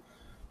project.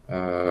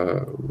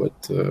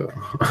 What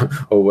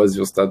how was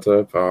your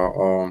startup,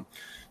 or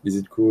is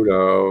it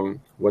cool,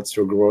 what's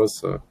your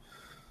growth,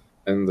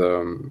 and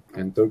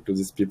talk to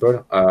these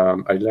people.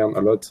 I learn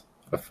a lot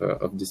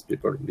of these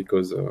people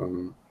because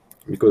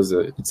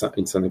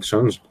it's an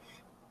exchange,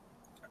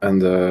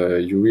 and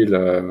you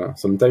will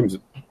sometimes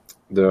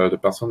the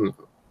person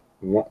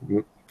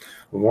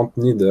don't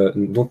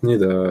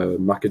need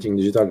marketing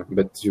digital,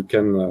 but you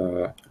can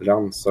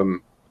learn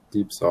some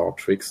tips or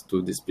tricks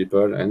to these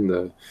people,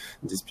 and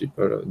this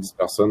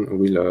person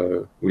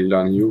will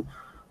learn you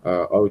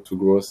how to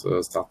grow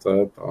a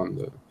startup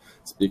and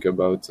speak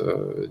about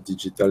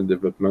digital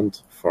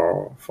development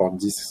for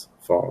this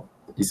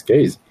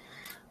case,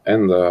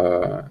 and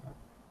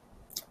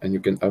you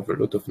can have a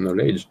lot of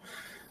knowledge.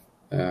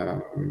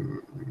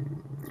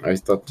 I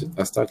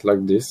start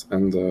like this,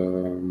 and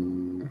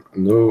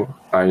now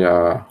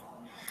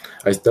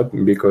I stop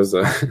because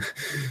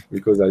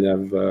because I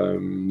have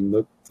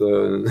not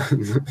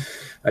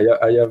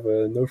I have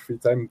no free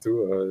time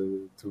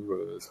to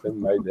spend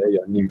my day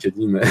on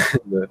LinkedIn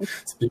and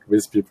speak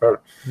with people.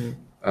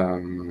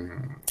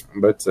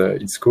 But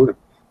it's cool.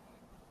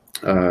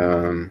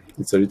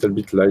 It's a little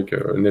bit like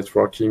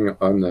networking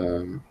on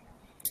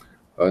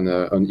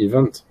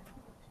event,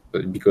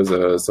 because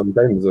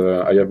sometimes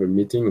I have a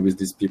meeting with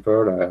these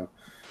people.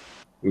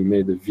 We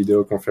made a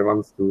video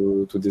conference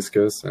to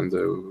discuss, and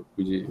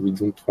we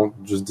don't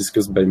want just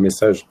discuss by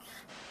message.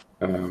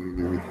 We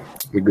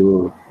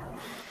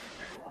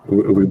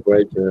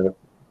break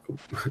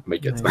my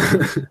cat.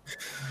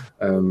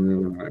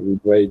 We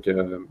break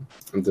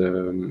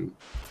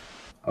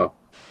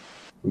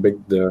back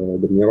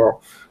the mirror,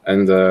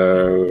 and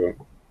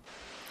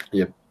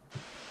yeah,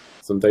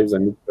 sometimes I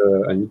meet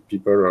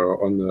people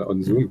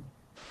on Zoom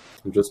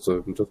just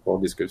for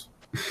discuss.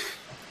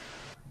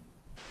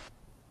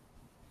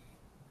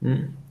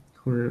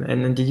 Cool.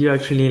 And then did you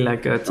actually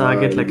like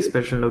target like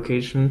special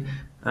location?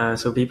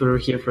 So people are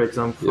here, for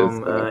example,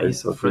 from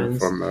east of France,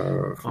 from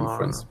or,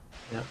 France.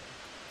 Yeah.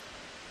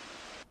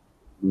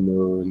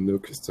 No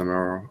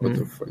customer out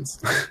of France.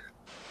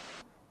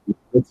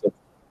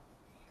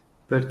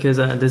 But because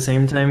at the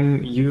same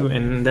time,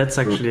 and that's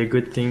actually a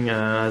good thing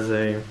as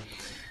a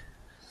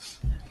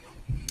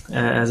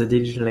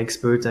digital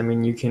expert. I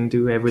mean, you can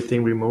do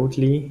everything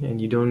remotely, and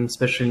you don't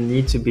especially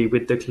need to be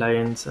with the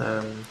client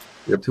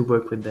to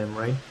work with them,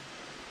 right?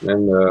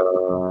 And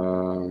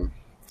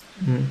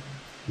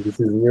this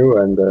is new,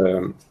 and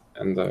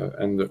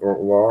our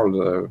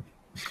world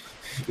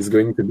is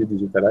going to be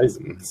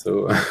digitalized.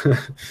 So,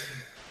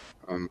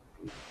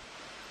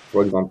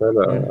 for example,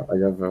 I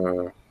have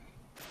a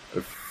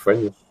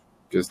French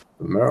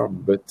customer,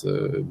 but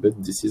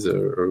this is a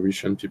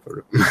Russian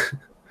people.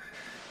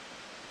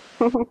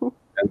 And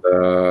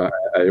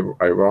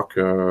I work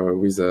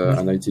with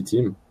an IT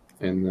team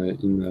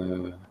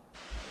in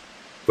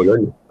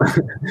Poland.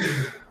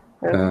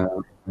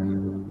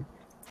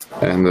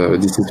 And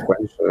this is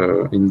French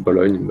in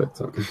Poland, but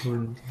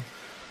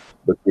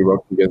we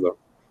work together.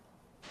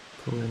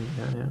 Poland,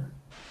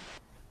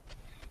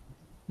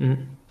 yeah.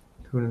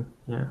 Cool.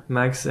 Yeah,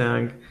 Max,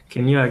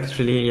 can you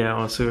actually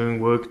also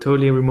work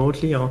totally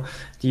remotely, or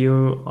do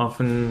you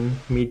often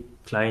meet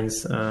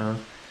clients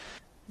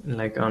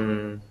like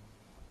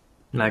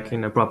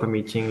in a proper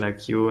meeting,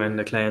 like you and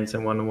the clients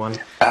in one-on-one?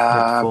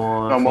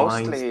 No,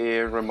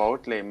 mostly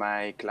remotely.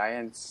 My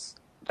clients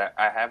that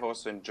I have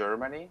also in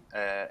Germany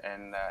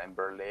and in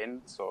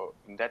Berlin. So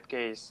in that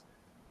case,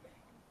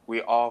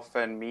 we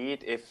often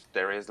meet if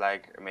there is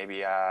like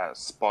maybe a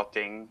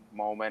spotting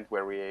moment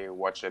where we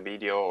watch a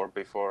video or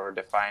before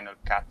the final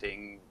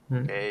cutting.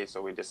 Okay,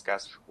 so we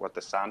discuss what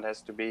the sound has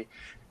to be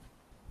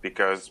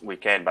because we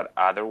can, but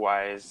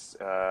otherwise,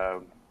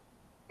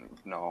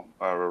 no,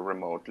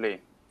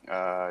 remotely.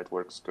 It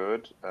works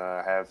good.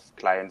 I have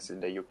clients in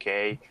the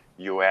UK,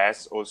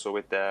 US, also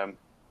with the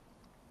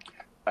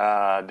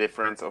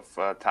difference of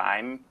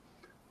time.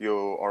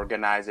 You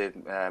organize it,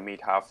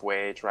 meet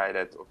halfway, try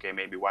that, okay,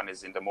 maybe one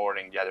is in the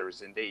morning, the other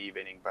is in the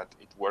evening, but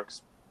it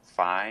works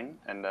fine.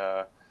 And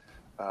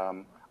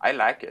I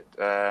like it.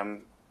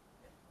 No,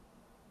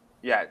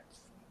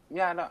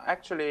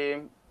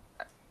 actually,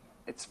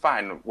 it's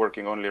fine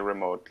working only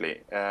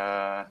remotely.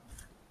 Can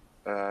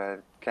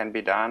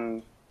be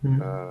done.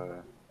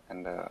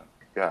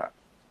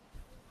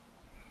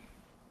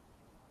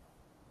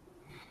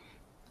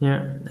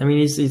 Yeah, I mean,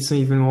 it's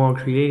even more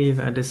creative.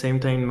 At the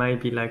same time, it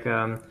might be like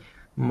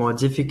more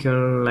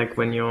difficult, like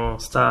when you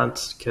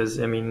start, because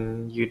I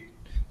mean,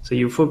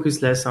 you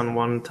focus less on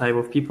one type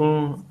of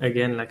people.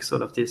 Again, like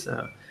sort of this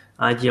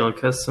ideal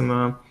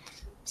customer.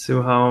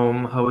 So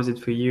how is it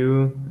for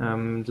you,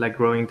 like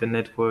growing the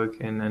network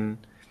and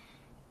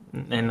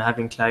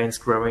having clients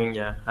growing?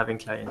 Yeah, having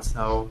clients.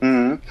 How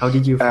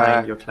did you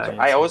find your clients?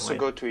 I also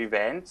go to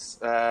events.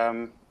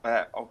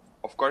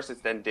 Of course, it's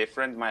then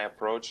different, my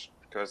approach,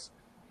 because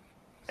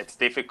it's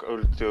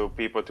difficult to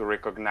people to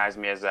recognize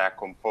me as a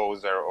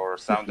composer or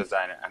sound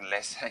designer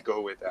unless I go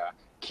with a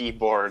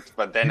keyboard,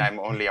 but then I'm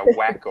only a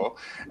wacko.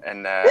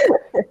 And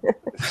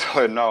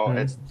so no,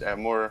 it's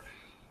more,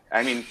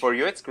 I mean, for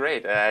you, it's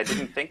great. I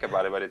didn't think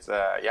about it, but it's,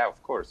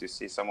 of course, you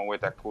see someone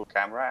with a cool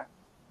camera.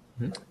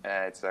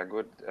 It's a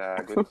good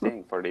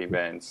thing for the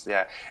events.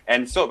 Yeah.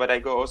 And so, but I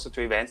go also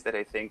to events that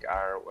I think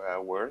are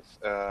worth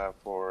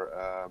for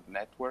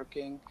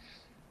networking.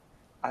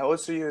 I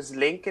also use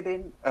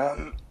LinkedIn,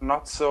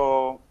 not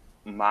so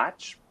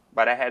much,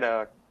 but I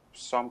had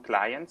some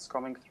clients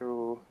coming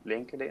through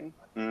LinkedIn.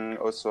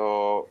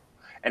 Also,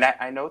 and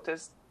I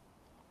noticed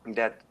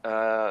that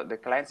the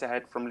clients I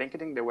had from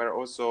LinkedIn, they were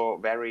also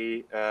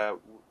very,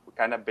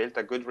 kind of built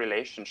a good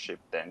relationship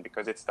then,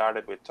 because it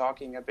started with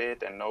talking a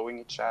bit and knowing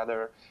each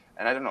other.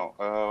 And I don't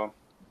know,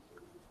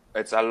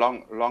 it's a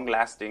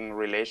long-lasting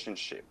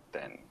relationship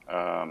then.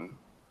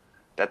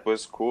 That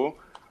was cool.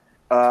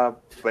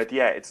 But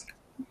yeah,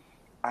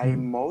 I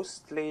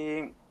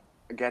mostly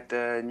get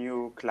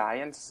new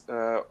clients,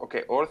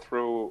 all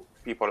through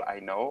people I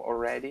know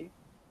already.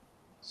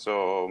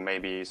 So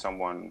maybe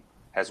someone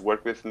has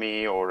worked with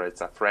me, or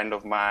it's a friend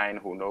of mine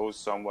who knows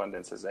someone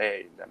and says,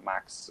 hey,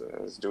 Max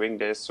is doing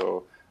this.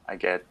 So I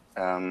get,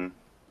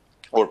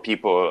 or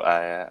people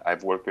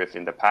I've worked with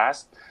in the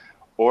past,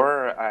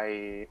 or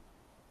I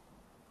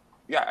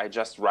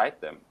just write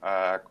them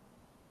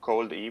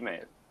cold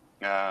email.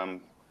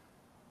 And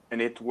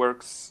it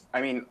works.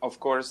 I mean, of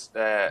course,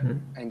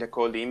 in the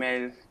cold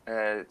email,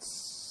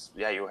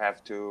 you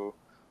have to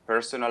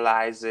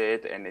personalize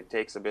it, and it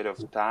takes a bit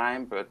of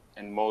time. But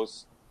in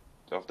most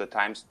of the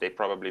times, they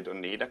probably don't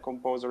need a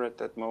composer at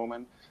that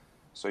moment.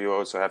 So you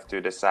also have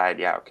to decide,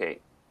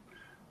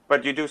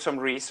 But you do some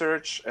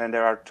research, and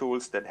there are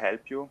tools that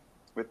help you.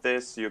 with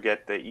this, you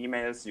get the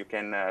emails. You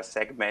can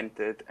segment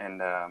it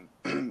and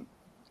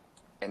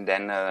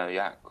then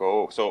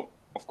go. So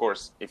of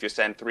course, if you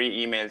send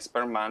 3 emails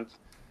per month,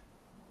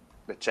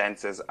 the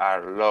chances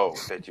are low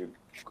that you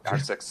are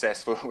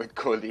successful with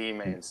cold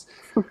emails.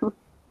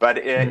 But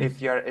if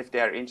they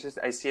are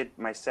interested, I see it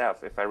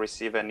myself. If I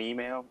receive an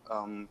email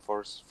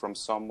from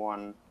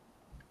someone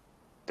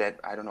that,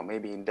 I don't know,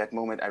 maybe in that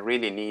moment I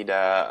really need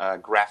a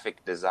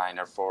graphic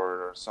designer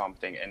for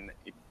something, and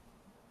it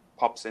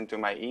pops into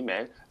my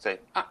email, say,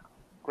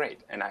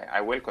 great, and I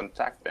will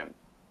contact them.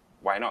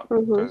 Why not?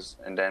 Because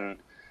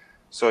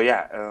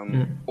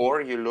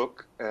or you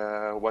look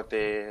what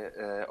they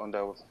on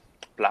the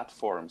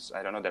platforms.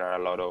 I don't know. There are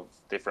a lot of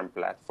different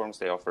platforms.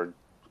 They offer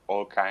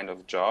all kind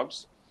of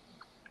jobs.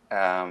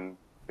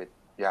 But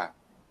yeah,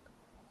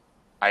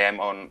 I am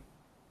on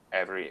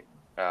every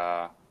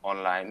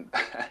online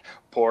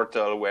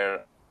portal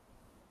where.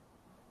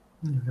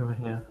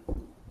 Yeah.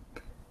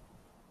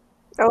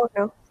 Oh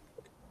no.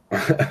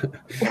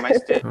 Am I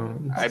still?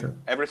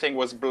 Everything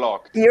was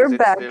blocked. You're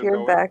back.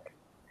 You're back.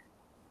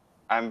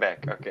 I'm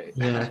back. Okay.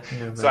 Yeah.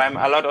 So I'm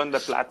a lot on the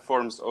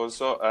platforms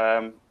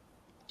also.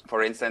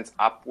 For instance,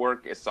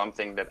 Upwork is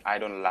something that I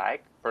don't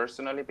like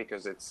personally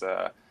because it's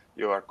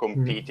you are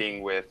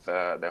competing with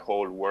the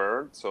whole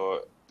world.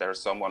 So there's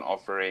someone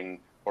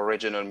offering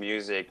original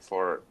music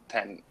for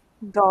 $10,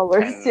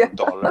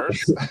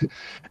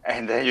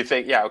 and then you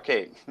think,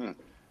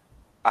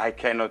 I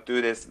cannot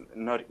do this.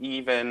 Not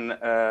even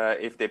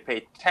if they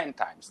pay 10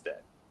 times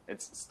that.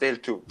 It's still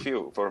too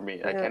few for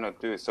me. I cannot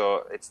do it.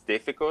 So it's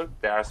difficult.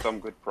 There are some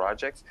good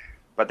projects,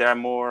 but there are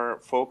more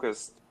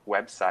focused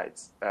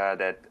websites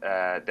that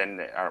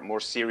then are more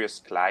serious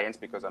clients,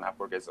 because on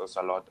Upwork there's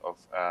also a lot of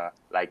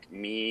like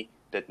me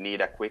that need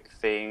a quick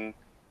thing.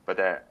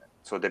 But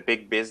so the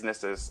big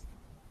businesses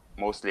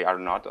mostly are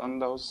not on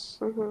those.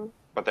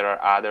 But there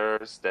are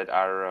others that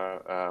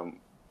are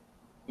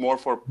more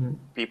for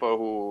people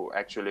who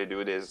actually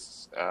do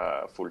this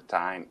full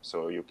time.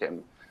 So you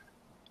can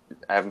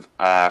have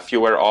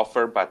fewer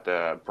offer, but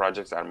the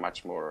projects are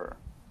much more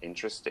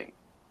interesting.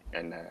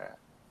 And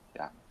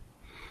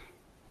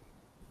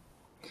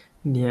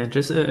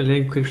just a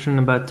little question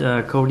about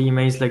cold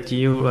emails. Like, do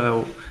you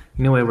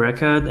a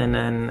record and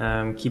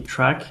then keep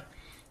track?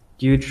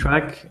 Do you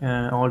track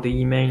all the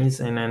emails,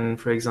 and then,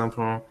 for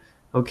example,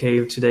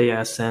 okay, today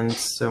I sent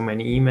so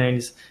many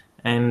emails?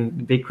 And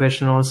the big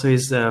question also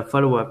is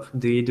follow-up.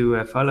 Do you do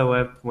a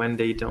follow-up when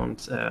they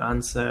don't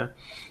answer?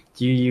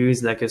 Do you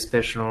use like a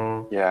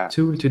special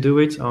tool to do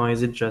it, or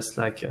is it just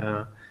like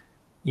your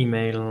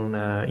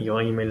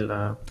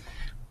email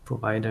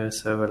provider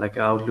server, like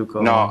Outlook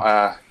or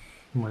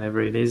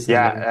whatever it is?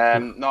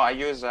 No, I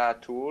use a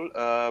tool.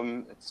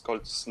 It's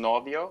called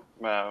Snovio.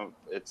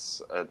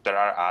 There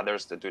are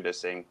others that do the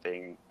same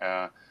thing,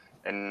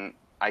 and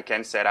I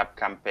can set up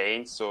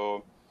campaigns.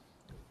 So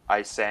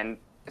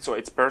so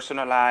it's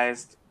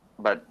personalized,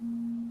 but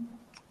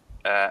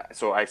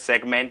so I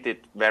segment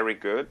it very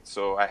good.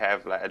 So I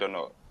have, like, I don't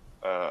know,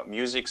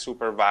 music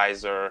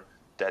supervisor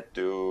that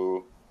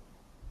do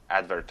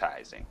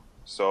advertising.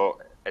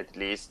 So at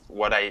least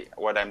what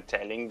I'm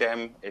telling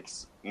them,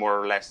 it's more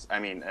or less, I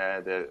mean,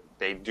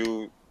 they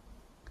do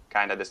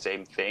kind of the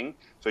same thing.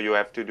 So you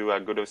have to do a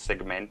good of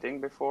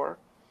segmenting before.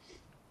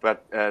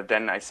 But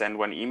then I send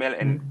one email,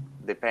 and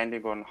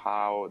depending on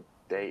how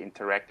they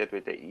interacted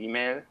with the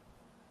email,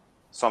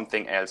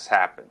 something else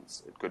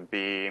happens. It could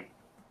be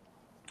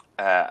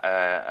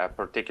a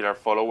particular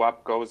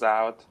follow-up goes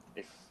out.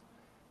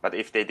 But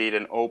if they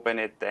didn't open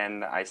it,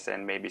 then I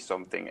send maybe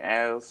something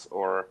else,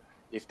 or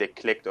if they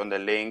clicked on the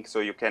link. So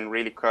you can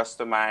really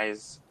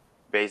customize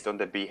based on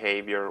the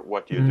behavior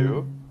what you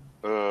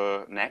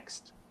do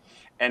next.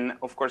 And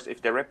of course,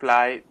 if they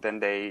reply,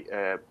 then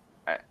I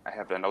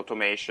have an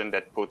automation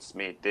that puts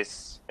me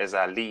this as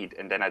a lead,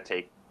 and then I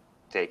take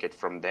it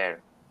from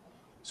there.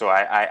 So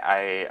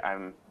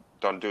I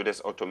don't do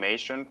this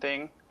automation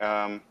thing,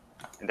 and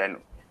then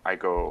I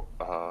go.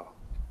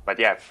 But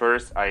yeah,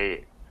 first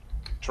I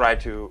try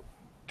to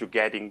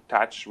get in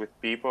touch with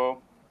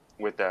people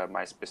with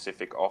my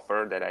specific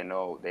offer that I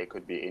know they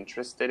could be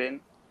interested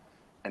in,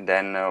 and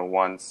then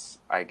once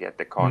I get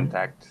the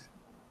contact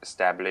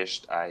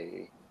established,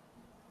 I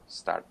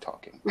start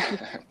talking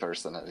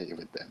personally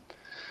with them.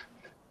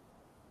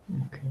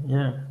 Okay.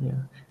 Yeah.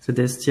 So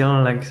there's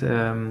still like,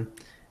 can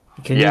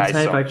you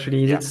type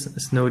actually? It's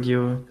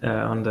Snovio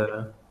on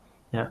the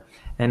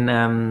and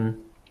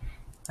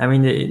I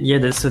mean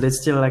so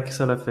there's still like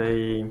sort of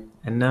a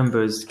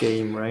numbers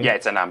game, right? Yeah,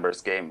 it's a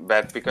numbers game,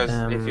 but because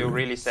if you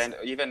really send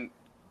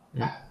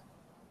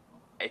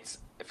it's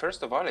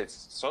first of all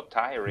it's so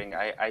tiring.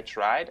 I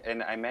tried,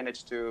 and I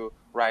managed to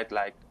write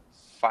like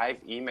 5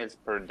 emails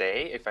per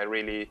day if I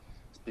really,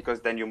 because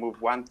then you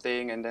move one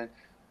thing and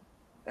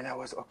I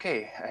was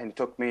okay, and it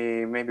took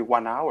me maybe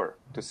 1 hour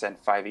to send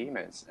 5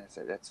 emails. I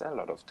said that's a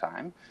lot of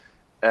time.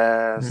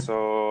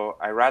 So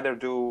I rather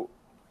do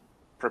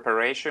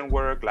preparation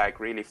work, like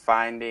really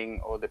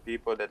finding all the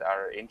people that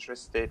are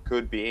interested,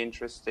 could be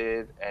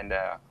interested, and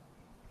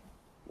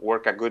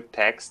work a good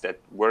text that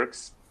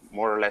works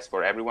more or less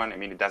for everyone. I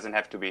mean, it doesn't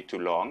have to be too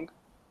long,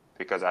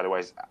 because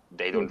otherwise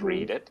they don't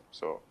read it.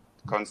 So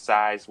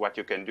concise, what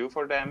you can do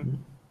for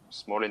them,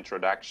 small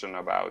introduction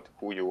about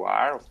who you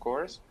are, of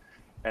course,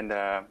 and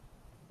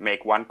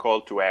make one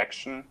call to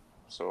action.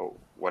 So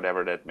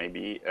whatever that may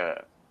be,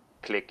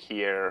 click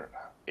here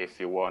if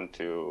you want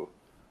to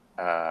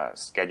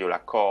schedule a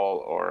call,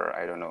 or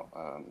I don't know,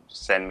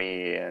 send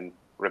me and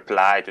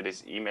reply to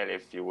this email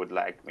if you would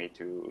like me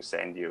to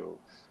send you,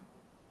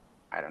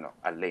 I don't know,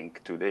 a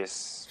link to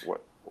this,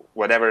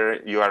 whatever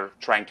you are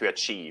trying to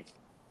achieve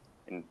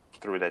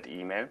through that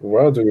email.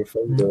 Where do you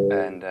find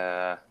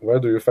where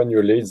do you find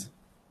your leads?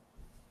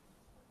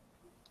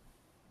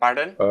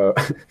 Pardon?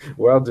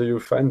 Where do you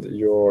find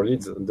your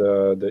leads?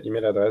 The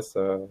email address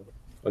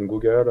on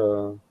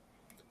Google?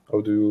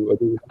 How do you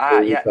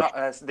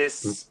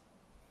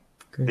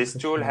this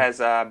tool has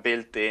a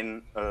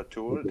built-in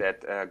tool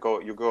that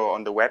you go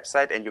on the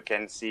website and you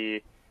can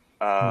see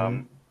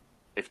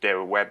if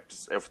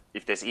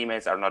these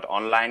emails are not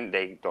online,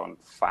 they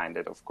don't find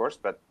it, of course,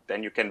 but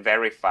then you can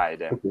verify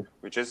them,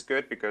 which is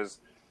good, because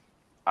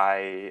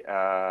I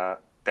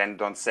then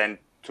don't send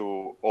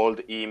to old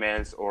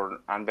emails or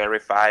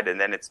unverified, and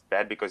then it's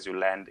bad because you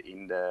land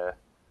in the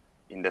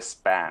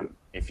spam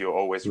if you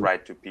always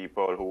write to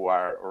people who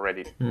are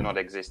already not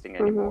existing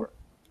anymore.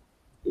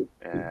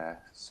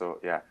 So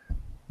yeah.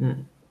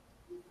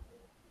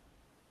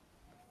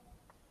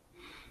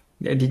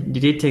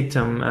 Did it take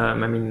some?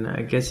 I mean,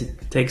 I guess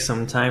it takes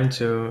some time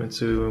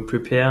to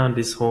prepare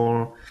this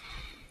whole.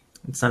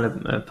 It's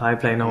not a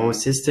pipeline or a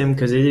system,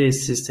 because it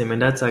is system,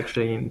 and that's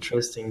actually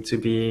interesting to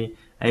be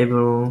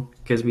able,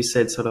 because we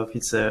said sort of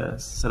it's a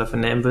sort of a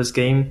numbers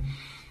game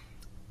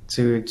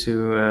to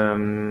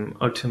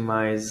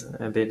optimize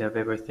a bit of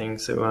everything.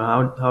 So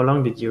how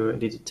long did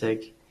it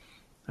take?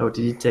 Or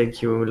did it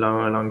take you a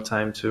long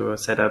time to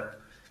set up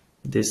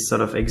this sort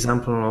of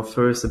example of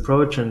first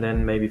approach, and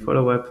then maybe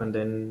follow up, and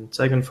then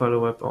second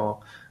follow up, or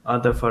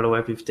other follow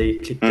up if they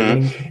click the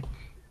link?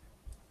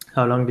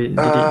 How long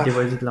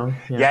was it long?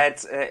 Yeah,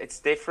 it's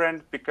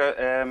different, because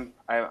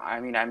I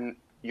mean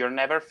you're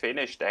never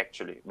finished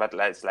actually, but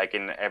it's like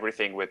in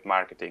everything with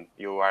marketing,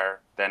 you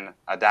are then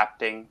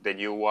adapting the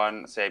new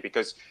one, say,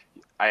 because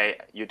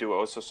you do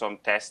also some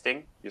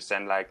testing. You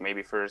send like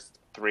maybe first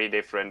 3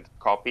 different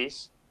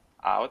copies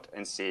out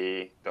and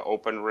see the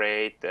open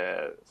rate,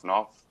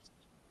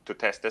 to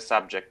test the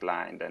subject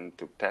line, then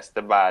to test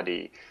the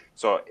body.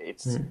 So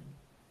it's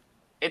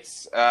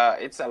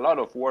a lot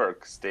of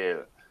work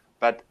still,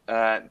 but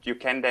you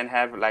can then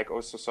have like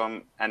also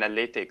some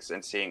analytics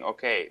and seeing,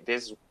 okay,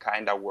 this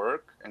kind of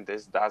work and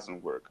this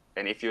doesn't work.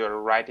 And if you're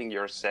writing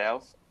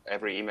yourself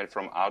every email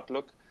from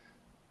Outlook,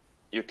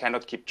 you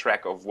cannot keep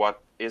track of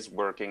what is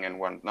working and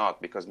what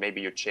not, because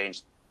maybe you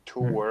changed 2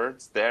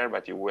 words there,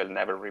 but you will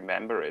never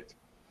remember it.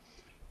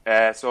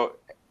 So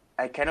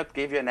I cannot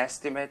give you an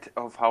estimate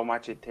of how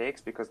much it takes,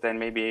 because then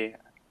maybe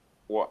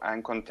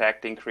I'm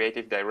contacting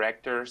creative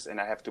directors and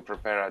I have to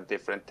prepare a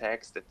different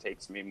text that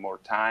takes me more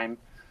time,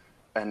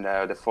 and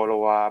the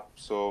follow-up.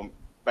 So,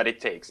 but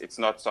it's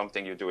not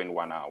something you do in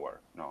 1 hour.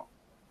 No.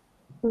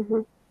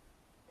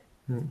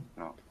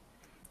 No.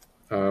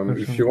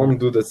 If you want to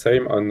do the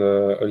same on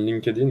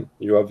LinkedIn,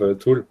 you have a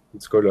tool.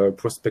 It's called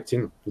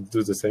Prospecting. It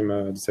does the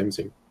same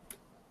thing.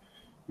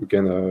 You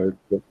can.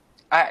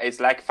 It's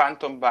like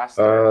Phantom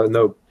Buster.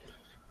 No,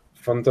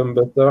 Phantom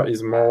Buster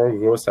is more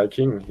growth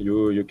hacking.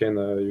 You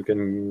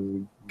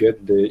can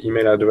get the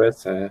email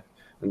address and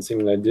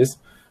things like this.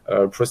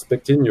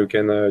 Prospecting, you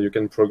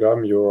can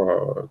program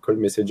your cold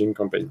messaging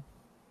campaign,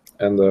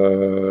 and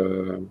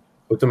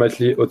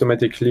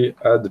automatically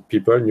add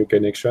people, new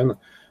connection,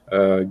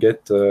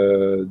 get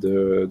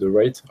the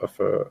rate of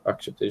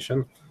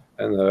acceptation,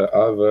 and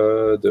have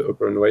the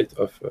open rate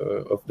of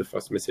the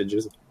first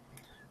messages,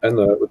 and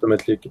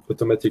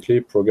automatically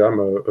program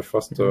a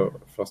first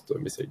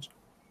message.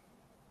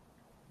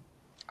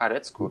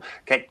 That's cool.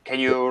 Can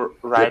you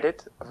write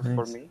it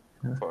for me?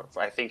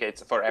 I think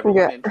it's for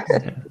everyone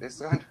interested. This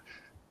one.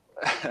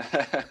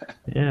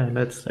 Yeah,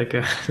 that's like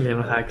a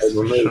little hack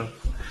for sure.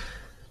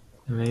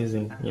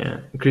 Amazing.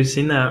 Yeah,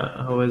 Christina,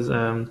 how was?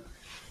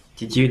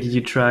 Did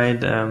you try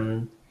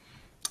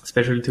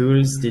special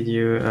tools? Did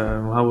you?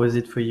 How was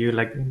it for you?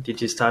 Like, did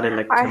you start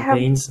like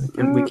campaigns?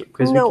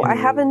 I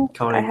haven't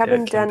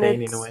done it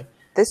in a way.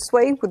 This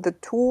way with the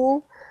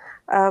tool.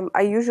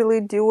 I usually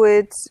do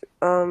it.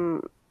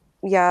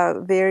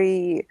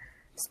 Very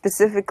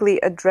specifically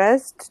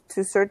addressed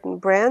to certain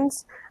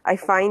brands. I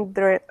find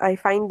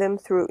them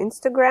through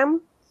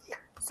Instagram.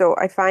 So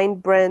I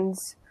find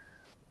brands,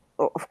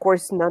 of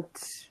course, not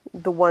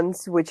the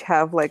ones which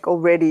have like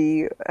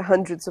already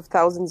hundreds of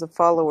thousands of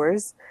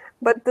followers,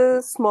 but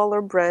the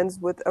smaller brands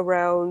with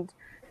around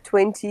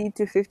 20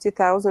 to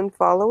 50,000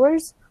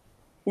 followers.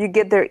 You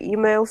get their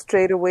email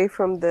straight away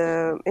from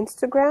the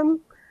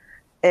Instagram,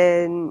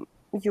 and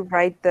you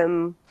write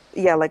them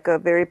like a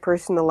very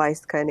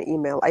personalized kind of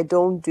email. I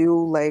don't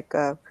do like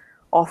a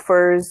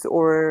offers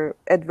or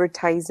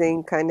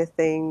advertising kind of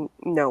thing.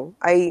 No,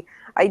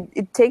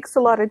 it takes a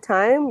lot of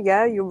time.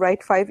 Yeah, you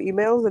write 5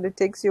 emails and it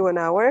takes you an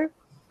hour,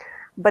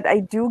 but I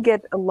do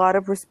get a lot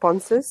of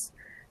responses,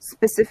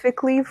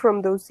 specifically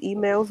from those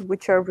emails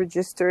which are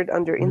registered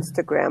under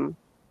Instagram.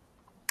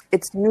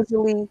 It's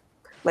usually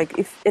like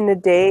if in a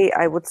day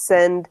I would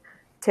send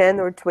 10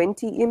 or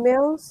 20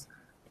 emails,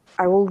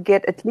 I will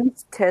get at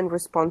least 10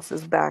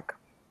 responses back.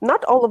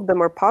 Not all of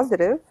them are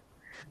positive,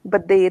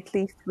 but they at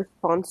least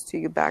respond to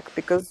you back,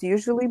 because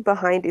usually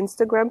behind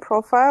Instagram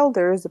profile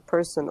there is a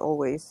person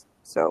always.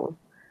 So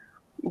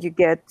you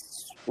get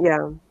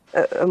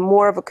a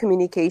more of a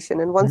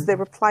communication, and once they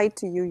reply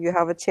to you, you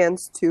have a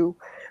chance to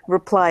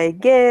reply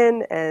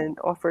again and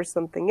offer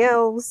something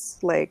else,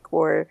 like,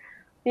 or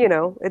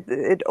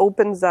it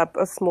opens up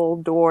a small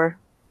door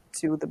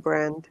to the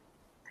brand.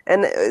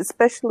 And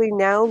especially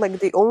now, like,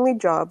 the only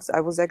jobs I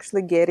was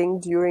actually getting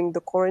during the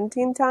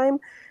quarantine time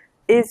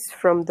is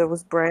from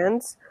those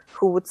brands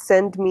who would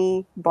send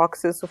me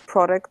boxes of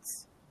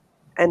products,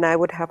 and I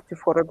would have to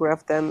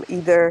photograph them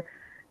either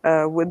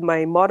with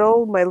my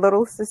model, my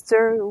little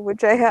sister,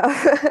 which I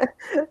have.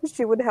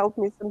 She would help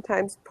me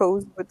sometimes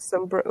pose with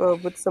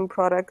some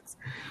products,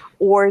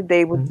 or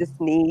they would just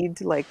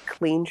need like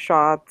clean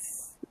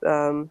shots,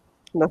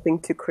 nothing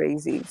too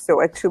crazy.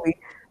 So actually,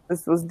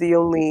 this was the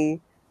only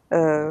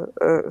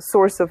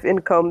source of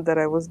income that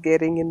I was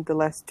getting in the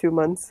last 2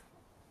 months.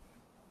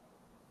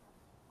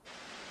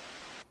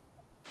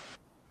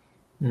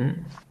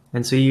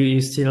 And so you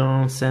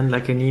still send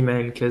like an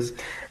email, because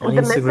on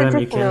The Instagram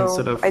you messages, can no,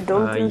 sort of I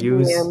don't do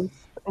use DMs.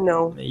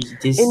 No,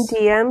 this in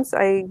DMs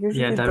I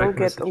usually direct don't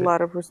get a messages.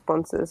 lot of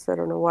responses. I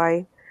don't know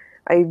why.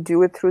 I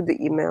do it through the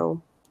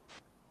email.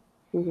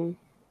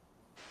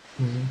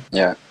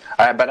 Yeah,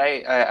 but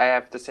I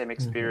have the same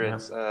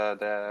experience.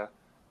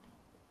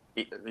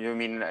 You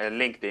mean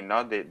LinkedIn,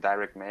 not the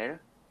direct mail?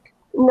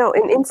 No,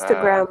 in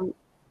Instagram.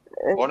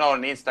 Oh no,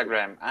 on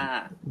Instagram.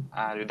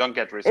 You don't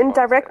get response. In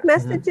direct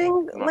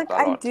messaging, Not like a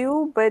I lot.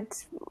 do,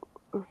 but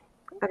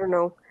I don't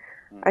know.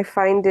 I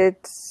find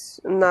it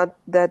not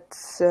that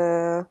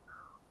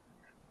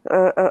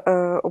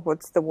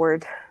what's the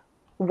word?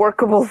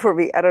 Workable for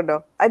me. I don't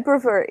know. I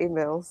prefer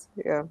emails.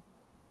 Yeah.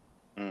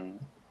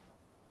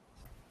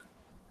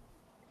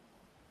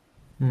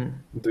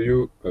 Do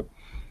you?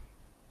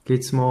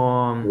 It's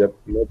more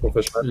More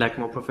professional. like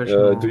more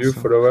professional. Do you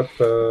so follow up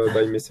by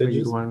what you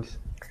messages? want.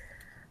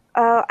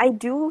 I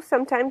do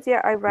sometimes.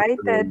 Yeah, I write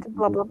that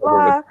blah blah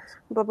blah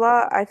blah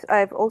blah.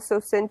 I've also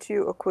sent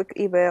you a quick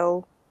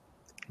email,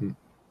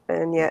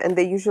 and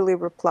they usually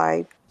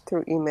reply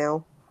through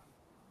email.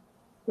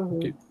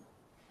 Okay.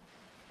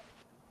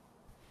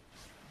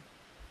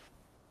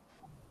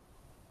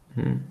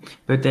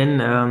 But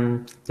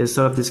then there's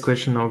sort of this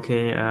question,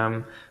 okay,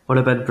 what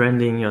about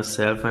branding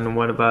yourself, and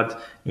what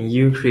about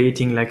you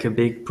creating like a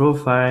big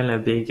profile, a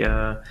big,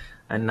 a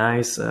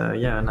nice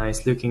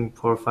looking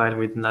profile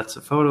with lots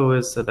of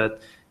followers, so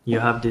that you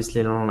have this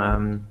little,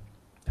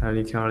 how do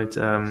you call it,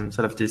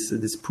 sort of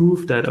this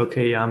proof that,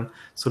 okay, I'm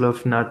sort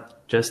of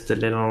not just a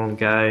little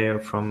guy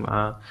from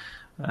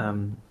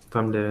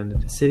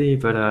the city,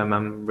 but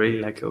I'm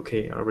really like,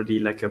 okay, already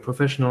like a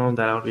professional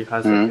that already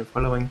has like a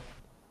following.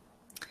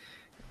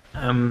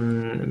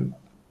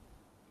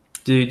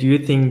 Do you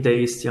think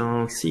they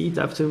still see it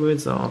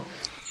afterwards, or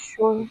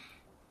Sure.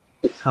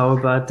 how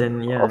about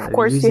then? Yeah, Of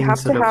course, you using have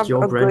to sort of have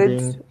your a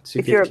branding good. to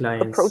If get you're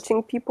clients.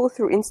 approaching people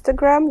through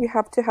Instagram, you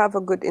have to have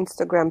a good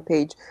Instagram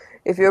page.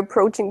 If you're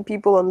approaching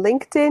people on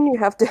LinkedIn, you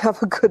have to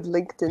have a good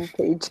LinkedIn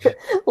page.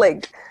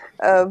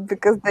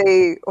 Because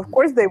of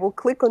course, they will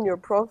click on your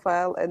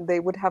profile and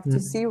they would have to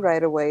see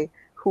right away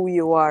who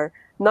you are.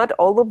 Not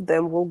all of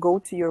them will go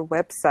to your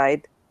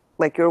website.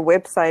 Like, your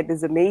website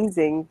is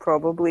amazing,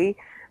 probably,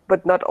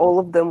 but not all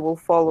of them will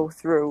follow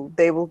through.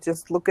 They will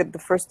just look at the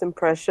first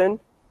impression,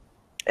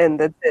 and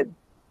that's it.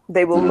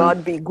 They will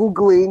not be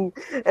Googling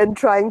and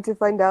trying to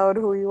find out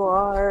who you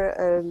are.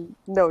 And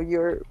no,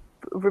 your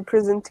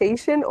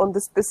representation on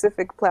the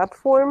specific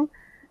platform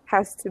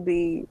has to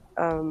be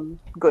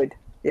good.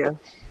 Yeah.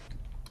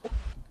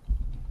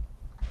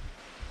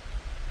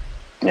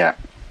 Yeah,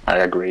 I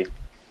agree.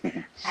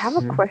 I have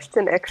a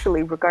question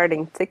actually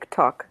regarding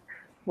TikTok.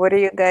 What do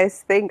you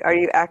guys think? Are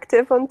you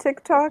active on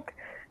TikTok?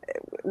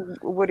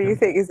 What do you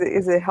think?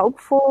 Is it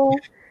helpful?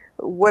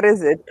 What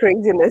is it?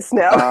 Craziness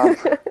now?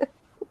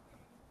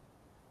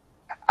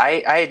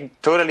 I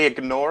totally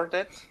ignored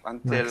it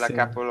until Like a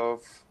couple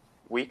of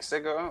weeks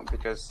ago,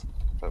 because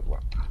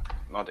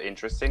not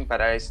interesting, but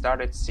I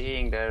started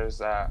seeing there's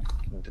a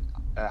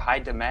high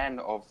demand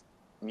of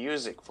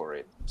music for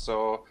it.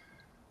 So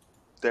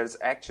there's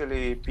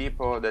actually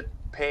people that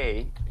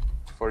pay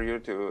for you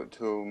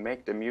to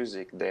make the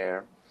music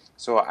there.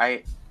 So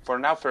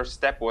first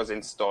step was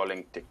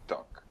installing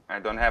TikTok. I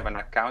don't have an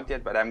account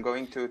yet, but I'm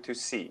going to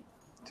see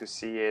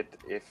it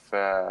if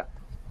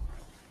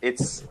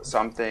it's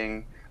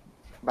something.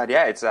 But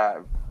yeah, it's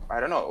I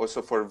don't know.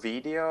 Also for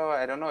video,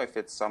 I don't know if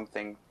it's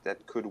something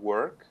that could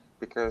work,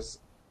 because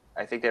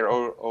I think they're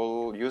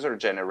all user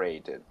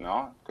generated.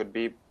 No, could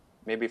be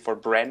maybe for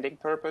branding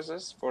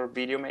purposes for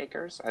video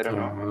makers. I don't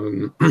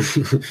know.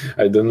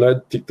 I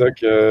download TikTok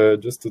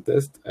just to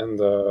test, and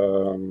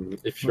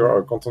if you're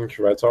a content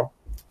curator,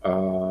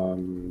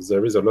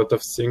 there is a lot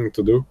of things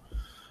to do.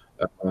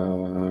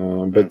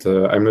 But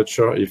I'm not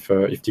sure if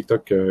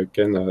TikTok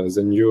can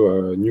send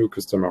you a new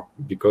customer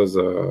because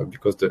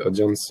the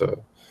audience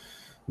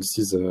this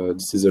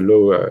is a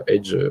low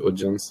age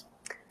audience.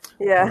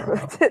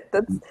 Yeah,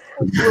 that's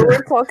we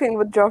were talking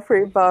with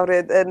Geoffrey about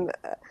it, and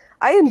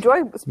I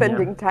enjoy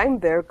spending time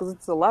there because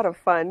it's a lot of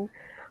fun.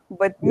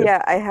 But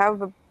yeah, I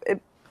have a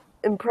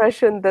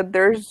impression that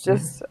there's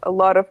just a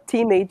lot of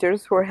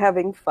teenagers who are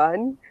having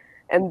fun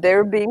and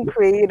they're being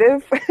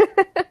creative.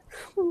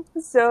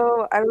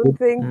 So I don't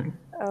think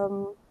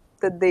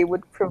that they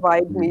would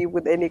provide me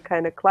with any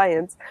kind of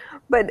clients.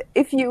 But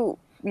if you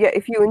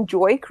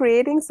enjoy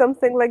creating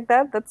something like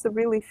that, that's a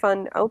really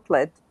fun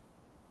outlet,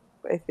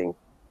 I think.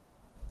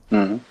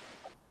 Mm-hmm.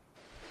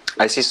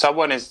 I see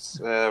someone is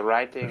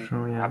writing,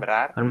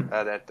 Abrar,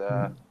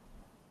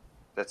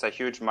 that's a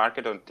huge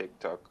market on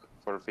TikTok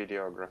for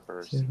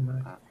videographers.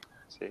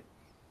 See?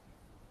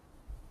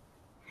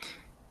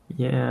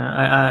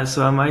 Yeah,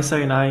 so on my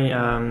side,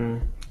 I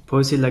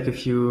posted like a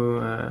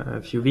few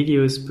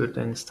videos, but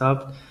then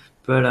stopped.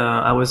 But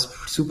I was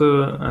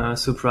super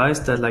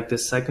surprised that like the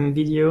second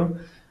video,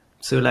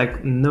 so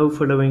like no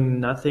following,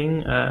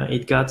 nothing,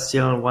 it got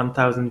still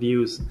 1,000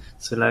 views.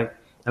 So like,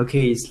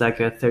 okay, it's like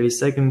a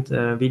 30-second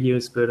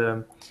videos, but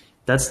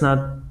that's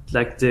not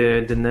like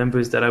the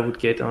numbers that I would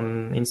get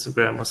on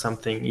Instagram or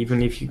something.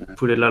 Even if you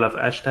put a lot of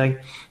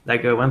hashtag,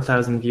 like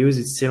 1,000 views,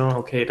 it's still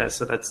okay. That's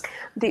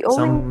the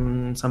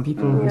only... some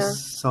people who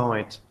saw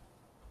it,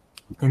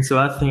 and so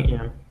I think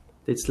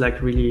it's like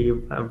really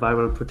a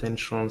viral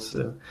potential.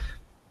 So,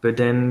 but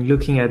then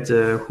looking at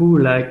who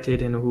liked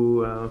it and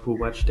who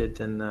watched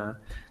it, and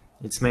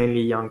it's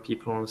mainly young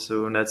people.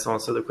 So that's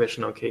also the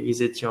question. Okay,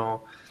 is it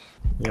your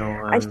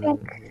I think,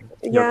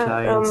 your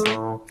clients,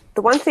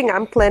 the one thing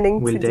I'm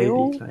planning to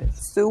do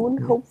soon,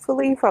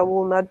 hopefully, if I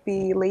will not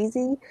be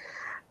lazy,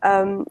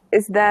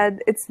 is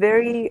that it's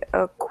very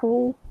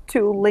cool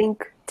to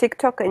link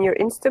TikTok and your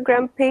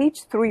Instagram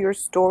page through your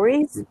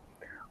stories.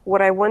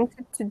 What I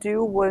wanted to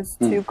do was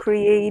to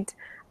create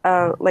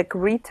like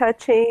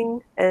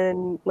retouching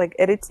and like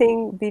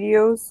editing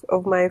videos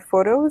of my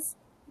photos,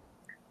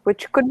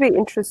 which could be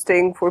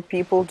interesting for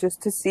people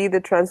just to see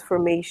the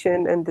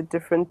transformation and the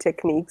different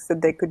techniques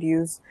that they could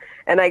use.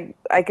 And I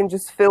can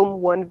just film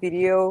one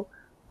video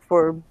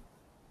for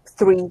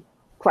 3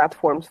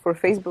 platforms, for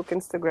Facebook,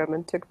 Instagram,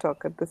 and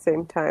TikTok at the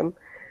same time.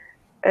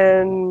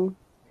 And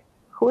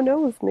who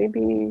knows,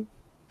 maybe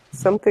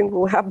something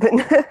will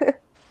happen.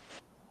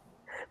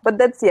 But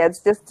that's, it's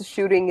just the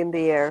shooting in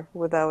the air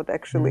without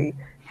actually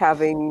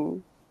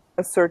having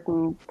a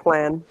certain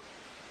plan.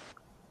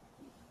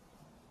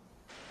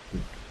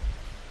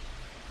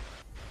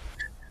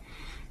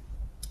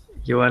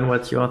 Johan,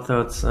 what's your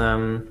thoughts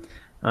on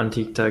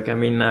TikTok? I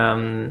mean,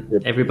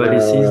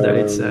 everybody sees that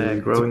it's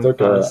growing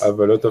TikTok fast. have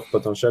a lot of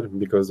potential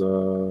because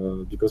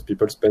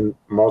people spend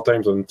more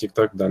time on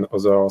TikTok than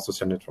other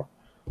social networks.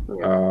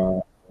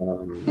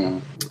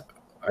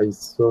 I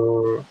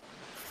saw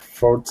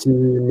 40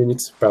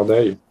 minutes per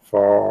day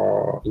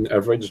in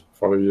average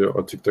for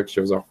a TikTok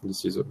user.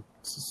 This is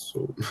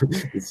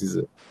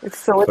it's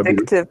so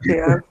addictive.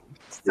 Yeah,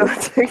 it's so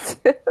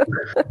addictive.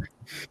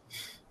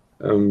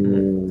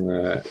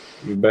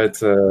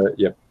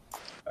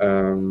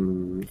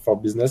 For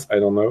business, I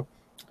don't know.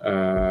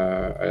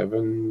 I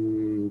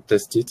haven't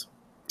tested,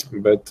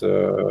 but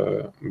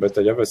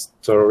I have a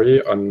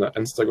story on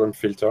Instagram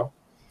filter.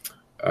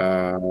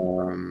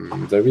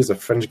 There is a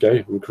French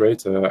guy who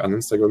created an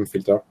Instagram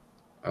filter.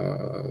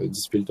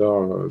 This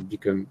filter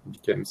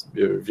becomes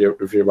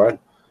viral,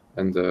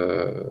 and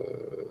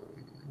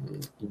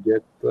he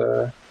get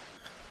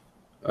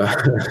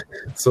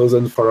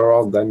 1,000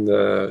 followers than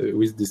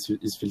with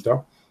his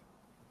filter,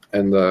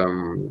 and a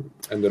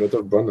lot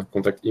of brands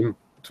contact him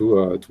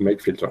to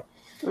make filter.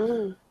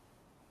 If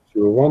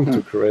you want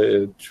to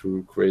create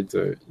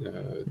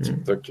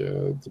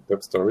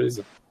TikTok stories,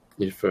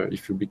 if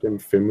you become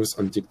famous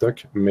on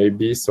TikTok,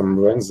 maybe some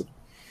brands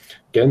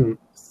can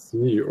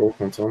see your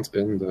content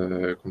and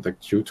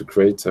contact you to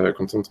create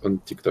content on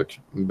TikTok.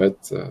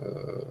 But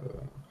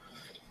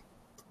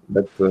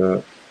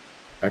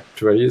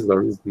actually,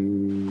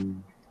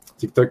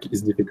 TikTok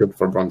is difficult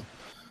for brand.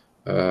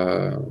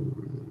 I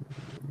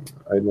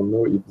don't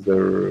know if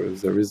there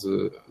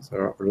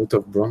are a lot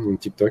of brands on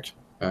TikTok.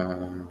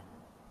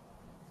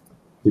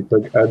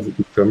 TikTok ads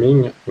is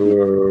coming,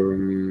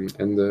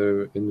 and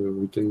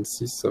we can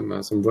see some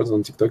brands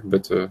on TikTok,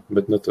 but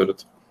not a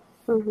lot.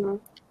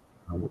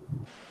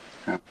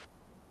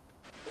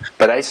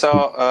 But I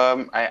saw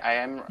I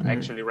am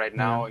actually right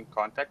now in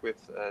contact with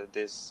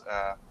this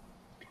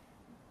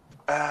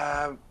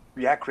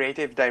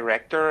creative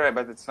director,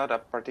 but it's not a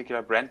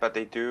particular brand, but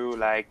they do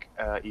like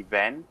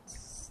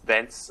events,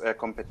 dance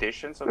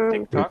competitions on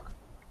TikTok,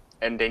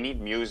 and they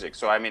need music.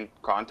 So I'm in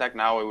contact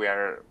now. We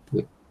are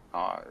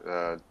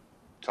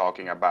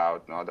talking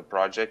about the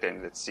project,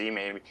 and let's see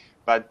maybe.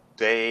 But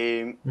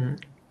they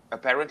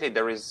apparently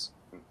there is.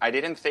 I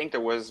didn't think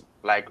there was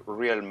like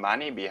real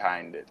money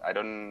behind it. I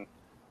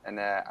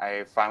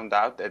found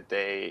out that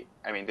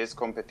these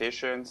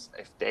competitions,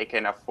 if they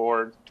can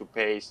afford to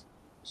pay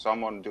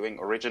someone doing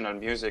original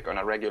music on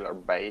a regular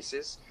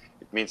basis,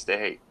 it means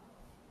they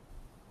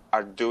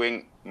are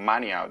doing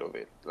money out of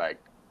it, like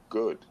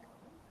good.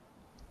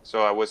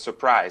 So I was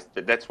surprised,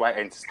 but that's why I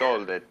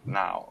installed it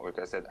now,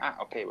 because I said,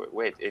 okay,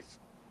 wait, if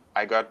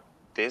I got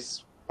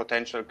this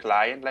potential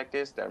client like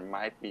this, there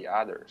might be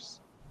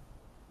others.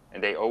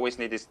 And they always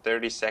need these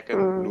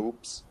 30-second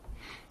loops.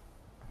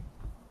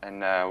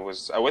 And I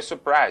was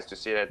surprised to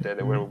see that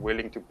they were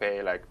willing to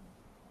pay like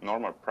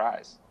normal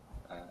price,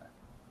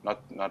 not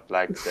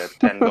like the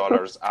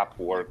 $10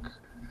 Upwork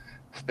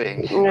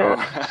thing.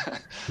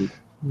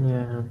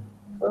 Yeah.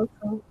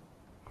 Okay.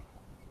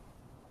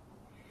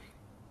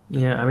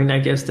 Yeah, I mean, I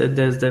guess that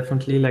there's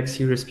definitely like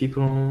serious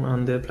people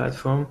on the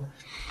platform,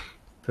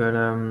 but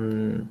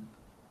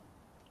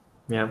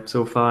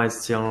so far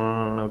it's still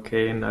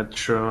okay. Not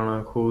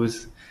sure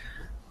who's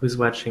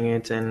watching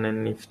it,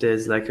 and if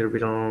there's like a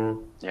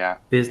real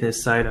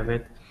business side of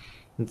it.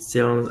 It's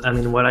still, I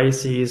mean, what I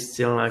see is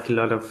still like a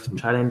lot of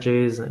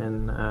challenges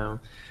and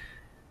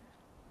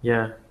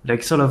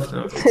like sort of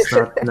it's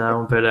not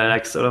now, but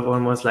like sort of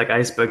almost like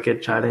ice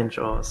bucket challenge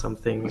or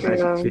something like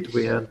a bit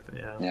weird.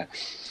 Yeah.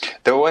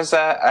 There was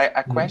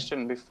a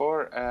question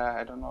before.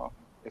 I don't know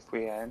if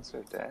we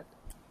answered that.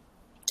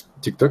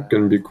 TikTok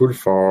can be cool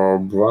for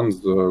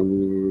brands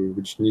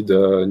which need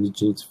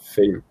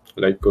fame,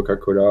 like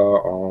Coca-Cola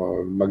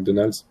or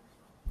McDonald's,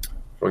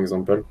 for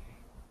example.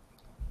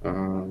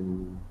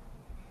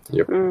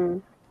 Yep.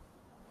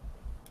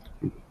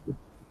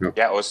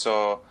 Yeah.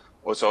 Also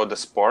the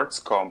sports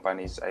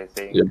companies, I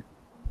think,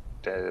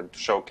 they're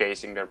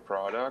showcasing their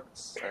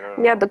products. I don't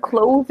know. The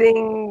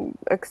clothing,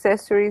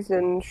 accessories,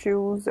 and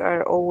shoes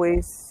are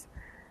always,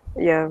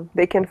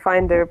 they can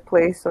find their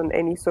place on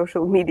any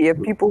social media.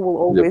 People will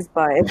always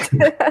buy it.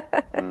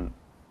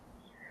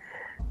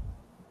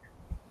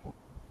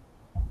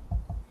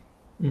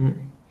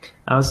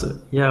 I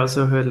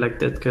also heard like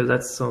that, because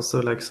that's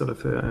also like sort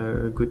of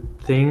a good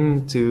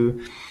thing to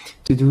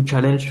do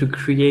to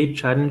create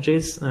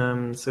challenges,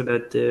 so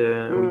that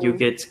you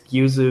get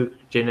user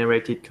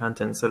generated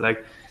content. So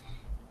like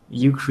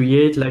you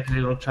create like a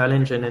little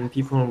challenge and then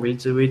people will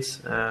do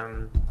it.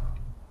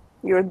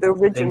 You're the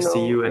original. Thanks to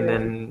you, and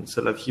then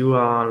sort of you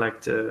are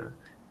like the,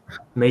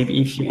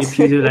 maybe if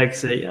you do like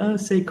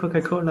say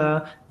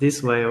Coca-Cola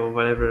this way or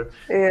whatever,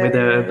 with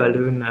a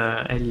balloon,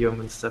 helium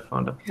and stuff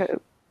on it.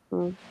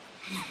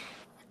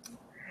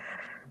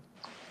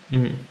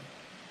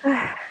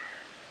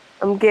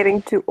 I'm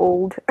getting too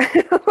old for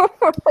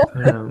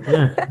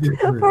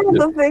all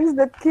the things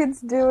that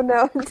kids do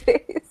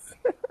nowadays.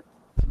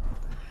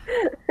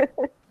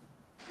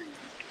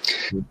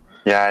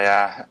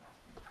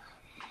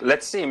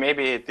 Let's see,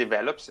 maybe it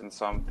develops in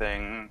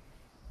something.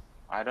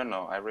 I don't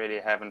know. I really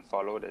haven't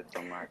followed it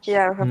so much.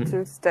 I have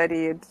to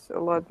study it a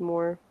lot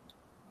more,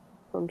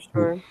 I'm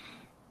sure.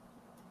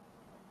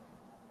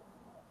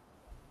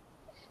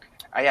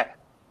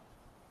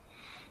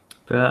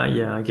 But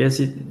I guess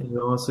it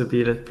will also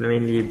be that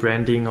mainly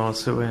branding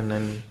also, and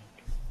then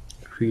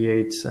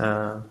create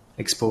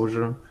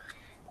exposure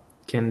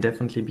can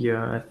definitely be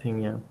a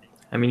thing.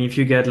 I mean, if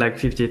you get like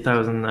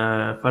 50,000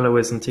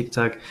 followers on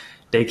TikTok,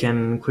 they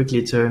can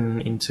quickly turn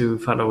into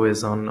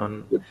followers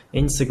on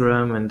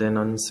Instagram, and then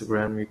on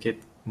Instagram you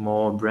get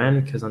more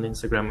brand, because on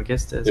Instagram I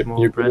guess there's more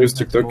you brand. You can use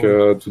TikTok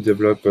to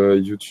develop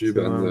YouTube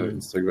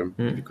and Instagram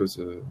because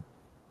you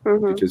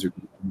can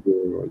go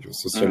your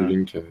social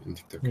link in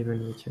TikTok. Even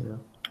YouTube,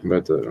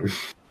 But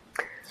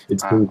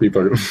it's cool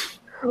people.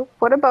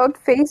 What about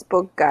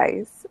Facebook,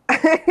 guys?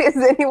 Is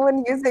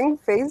anyone using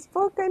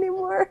Facebook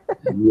anymore?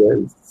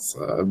 Yes,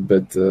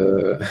 but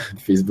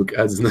Facebook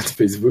ads, not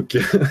Facebook.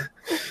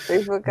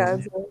 Facebook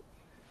ads.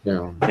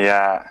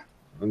 Yeah.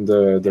 And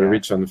the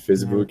reach on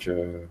Facebook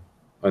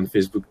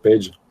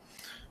page,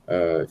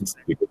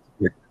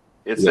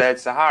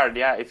 it's hard.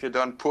 If you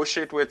don't push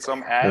it with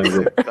some ads,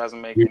 it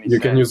doesn't make any sense. You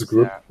can use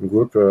group.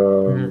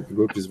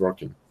 Group is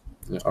working.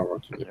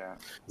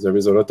 There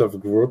is a lot of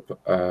group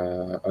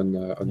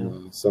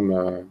on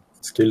some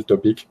skill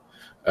topic,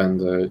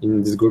 and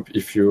in this group,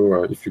 if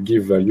you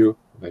give value,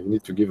 you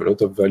need to give a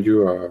lot of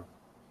value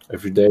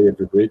every day,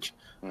 every week.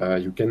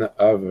 You can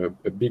have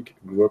a big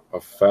group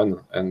of fans,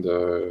 and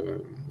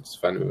this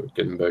fan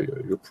can buy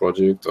your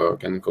project or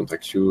can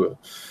contact you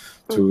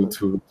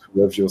to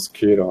have your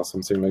skill or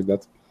something like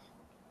that.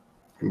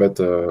 But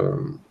for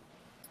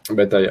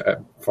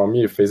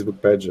me, a Facebook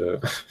page.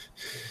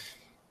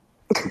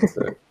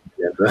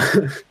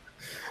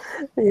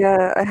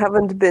 I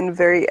haven't been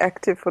very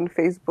active on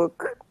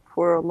Facebook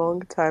for a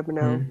long time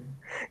now.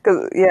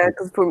 Because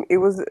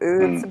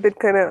it's a bit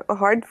kind of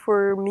hard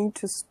for me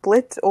to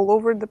split all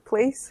over the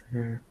place.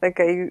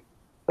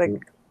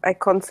 I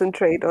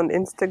concentrate on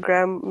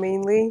Instagram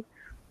mainly,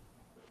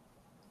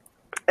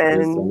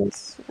 And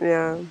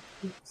yeah,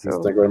 so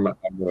Instagram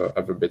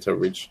have a better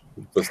reach.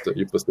 You post a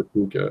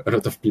book, a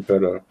lot of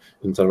people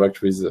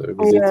interact with it.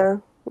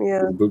 yeah,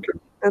 The book,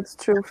 that's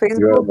true. you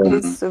Facebook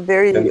have is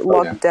very 10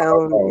 locked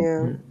down.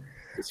 followers.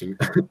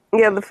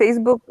 Yeah, the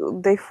Facebook,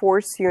 they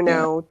force you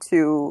now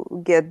to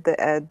get the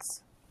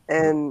ads,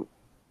 and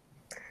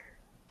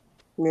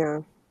yeah.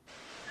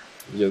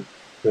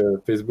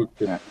 Facebook.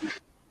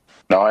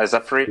 No, as a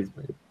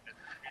freelancer,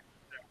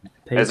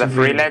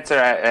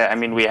 I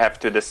mean, we have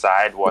to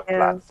decide what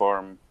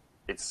platform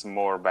it's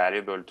more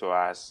valuable to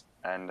us,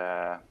 and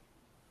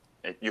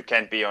you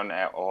can't be on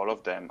all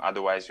of them.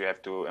 Otherwise, you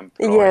have to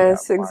employ.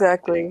 Yes,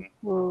 exactly.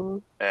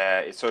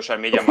 Social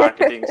media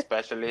marketing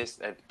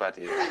specialist, but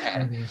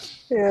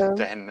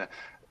then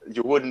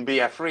you wouldn't be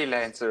a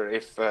freelancer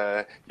if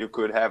you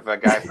could have a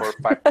guy for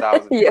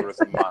 5,000 euros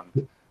a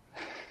month.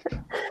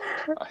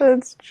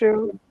 That's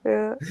true.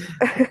 Yeah.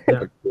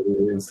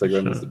 Actually,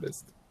 Instagram is the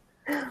best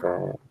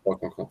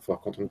for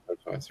content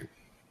creation.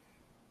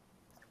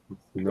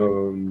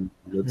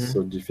 Not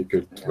so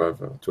difficult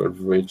to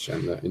have reach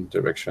and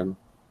interaction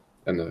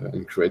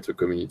and create a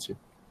community.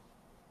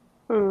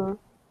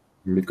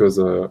 Because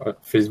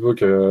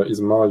Facebook is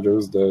more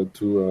used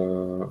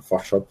for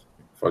shop,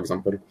 for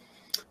example,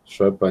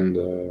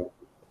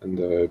 and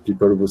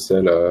people who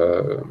sell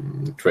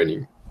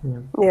training.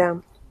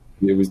 Yeah.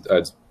 With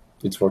ads,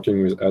 it's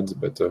working with ads,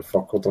 but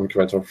for content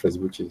creator,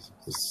 Facebook is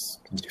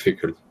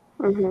difficult.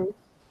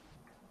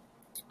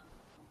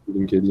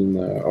 LinkedIn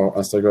or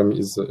Instagram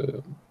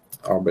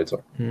are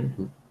better.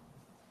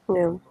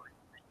 Yeah.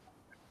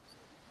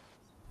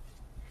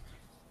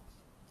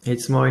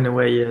 It's more in a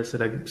way, so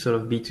like sort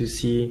of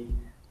B2C,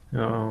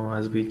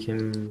 as we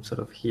can sort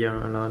of hear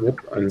a lot. Yep,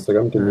 and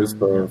Instagram can use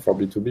for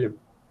B2B.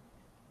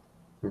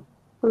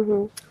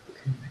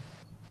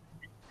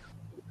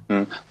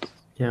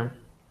 Yeah.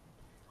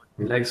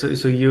 Like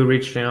so you're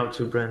reaching out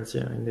to brands,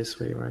 in this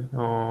way, right?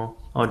 Or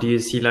do you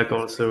see like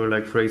also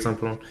like, for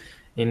example,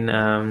 in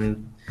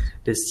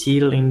the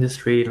steel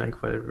industry, like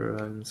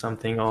whatever,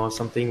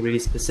 something really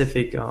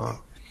specific, or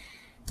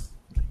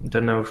I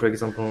don't know, for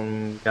example,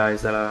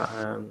 guys that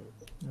are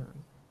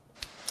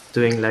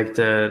doing like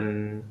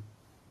the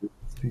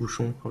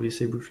bouchon, how do you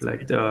say bouchon,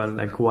 like the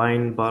like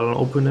wine bottle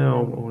opener,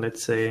 or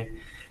let's say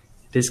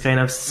this kind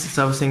of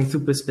something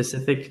super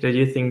specific. Do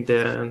you think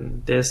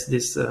there's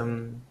this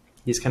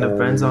these kind of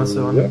brands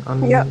also on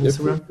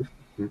Instagram?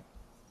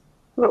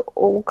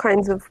 All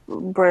kinds of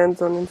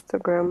brands on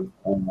Instagram.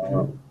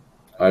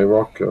 I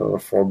work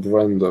for a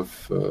brand of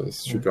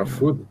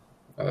superfood.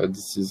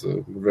 This is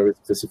a very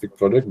specific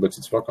product, but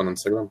it's work on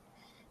Instagram.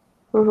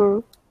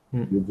 You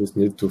just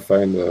need to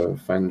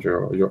find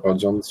your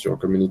audience, your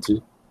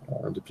community,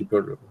 the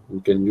people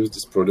who can use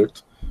this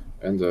product,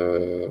 and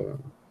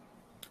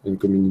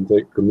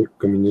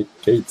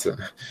communicate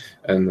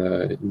and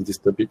in this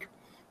topic.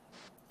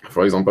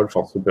 For example,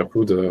 for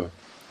superfood,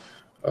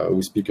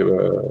 we speak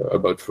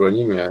about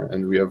running,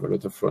 and we have a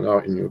lot of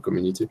runners in your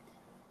community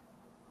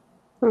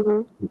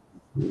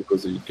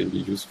because it can be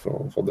used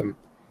for them.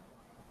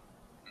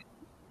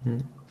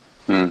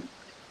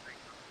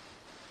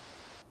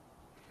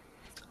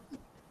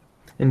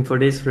 And for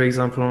this, for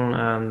example,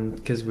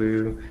 because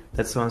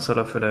that's one sort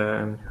of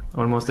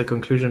almost the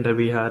conclusion that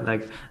we had,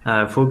 like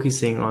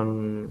focusing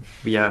on,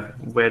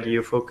 where do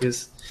you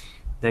focus?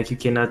 Like you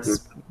cannot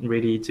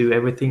really do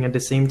everything at the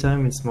same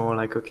time. It's more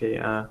like, okay,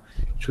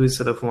 choose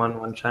sort of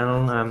one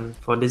channel.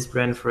 For this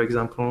brand, for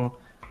example,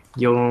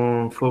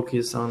 you'll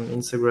focus on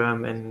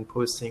Instagram and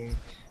posting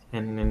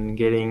and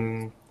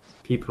getting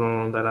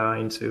people that are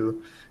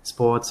into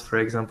sports, for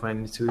example,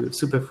 and into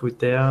superfood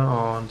there,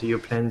 or do you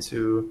plan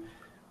to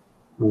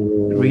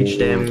reach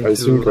them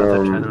through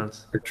other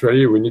channels?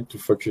 Actually, we need to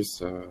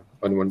focus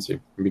on one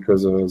thing,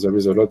 because there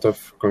is a lot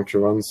of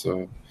concurrence.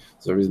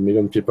 There is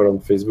million people on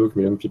Facebook,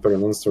 million people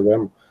on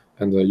Instagram,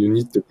 and you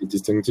need to be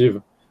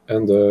distinctive.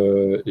 And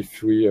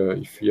if we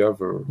have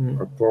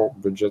a poor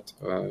budget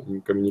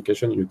in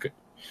communication,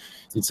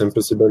 it's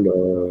impossible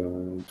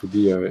to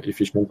be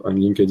efficient on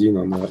LinkedIn,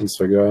 on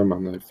Instagram,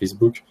 on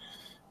Facebook.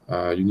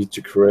 You need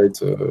to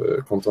create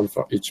content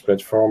for each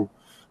platform.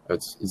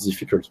 It's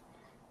difficult.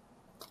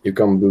 You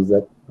can't do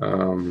that,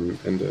 and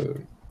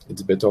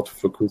it's better to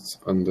focus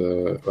on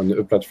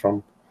a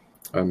platform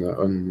and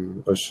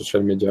on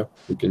social media.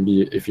 You can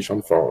be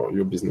efficient for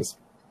your business.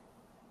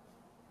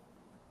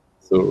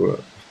 So,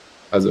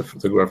 as a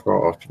photographer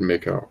or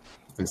filmmaker,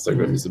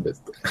 Instagram is the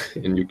best,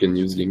 and you can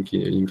use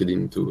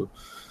LinkedIn to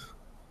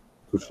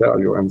share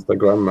your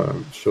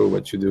Instagram, show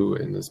what you do,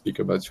 and speak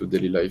about your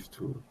daily life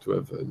to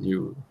have a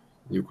new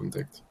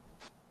contact.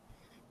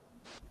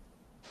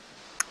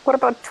 What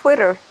about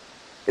Twitter?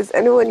 Is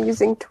anyone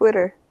using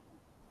Twitter?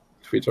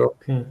 Twitter?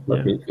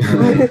 Not me.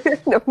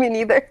 No, me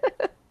neither.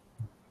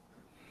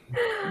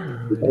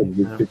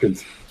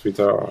 Because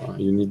Twitter,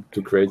 you need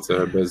to create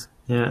a buzz.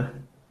 Yeah.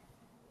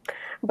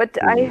 But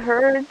I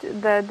heard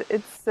that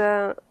it's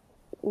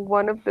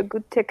one of the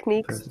good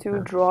techniques to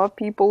draw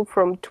people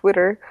from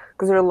Twitter,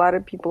 because there are a lot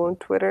of people on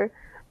Twitter,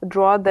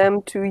 draw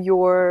them to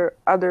your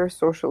other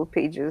social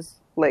pages,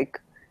 like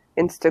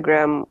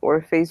Instagram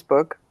or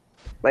Facebook,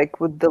 like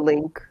with the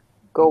link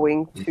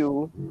going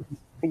to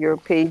your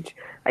page.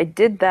 I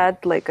did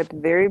that like at the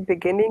very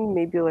beginning,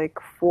 maybe like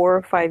 4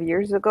 or 5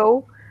 years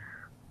ago,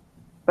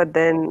 but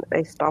then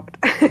I stopped.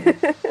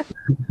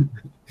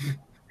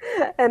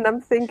 And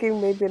I'm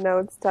thinking maybe now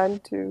it's time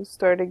to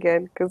start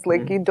again, because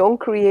like you don't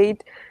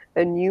create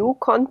a new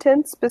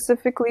content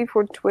specifically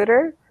for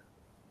Twitter,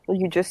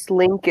 you just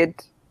link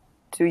it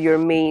to your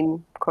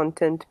main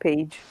content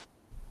page.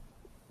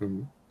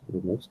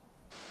 Almost.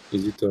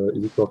 Is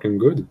it working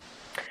good?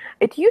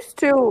 It used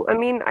to. I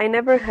mean, I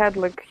never had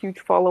like huge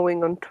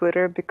following on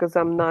Twitter because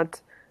I'm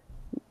not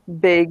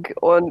big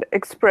on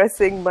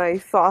expressing my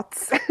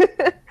thoughts.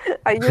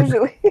 I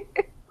usually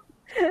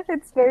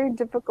it's very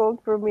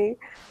difficult for me.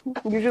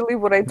 Usually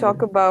what I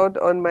talk about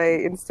on my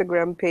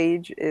Instagram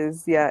page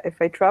is,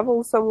 if I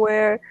travel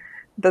somewhere,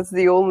 that's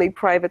the only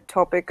private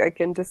topic I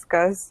can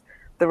discuss.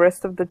 The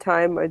rest of the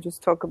time I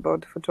just talk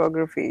about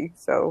photography.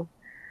 So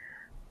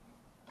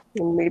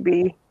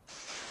maybe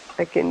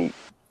I can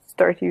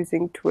start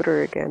using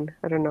Twitter again.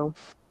 I don't know.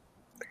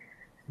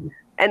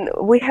 And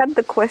we had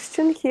the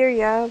question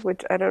here,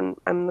 which I'm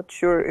not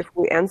sure if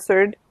we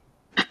answered,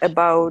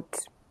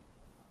 about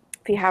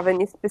if you have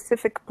any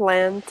specific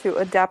plan to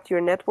adapt your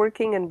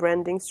networking and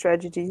branding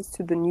strategies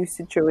to the new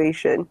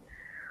situation.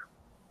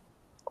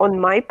 On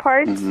my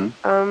part,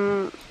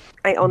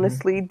 I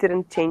honestly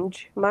didn't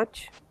change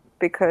much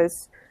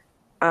because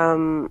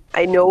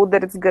I know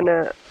that it's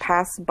gonna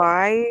pass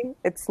by.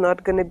 It's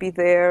not gonna be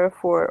there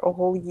for a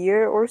whole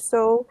year or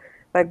so.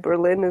 Like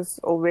Berlin is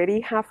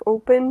already half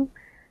open,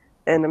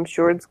 and I'm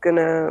sure it's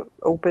gonna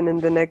open in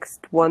the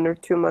next 1 or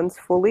 2 months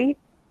fully.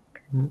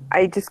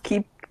 I just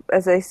keep,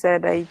 as I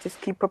said,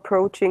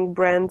 approaching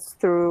brands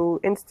through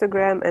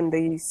Instagram, and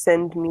they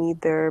send me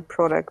their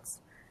products.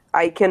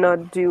 I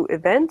cannot do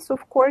events,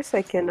 of course.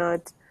 I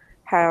cannot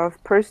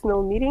have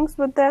personal meetings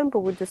with them, but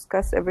we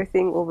discuss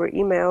everything over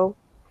email.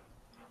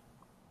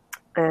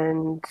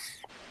 And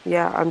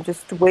I'm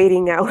just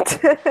waiting out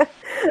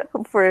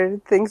for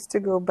things to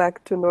go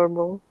back to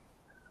normal.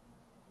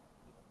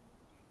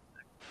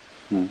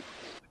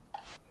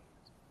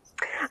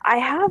 I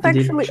have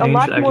actually a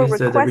lot more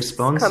requests the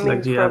response? coming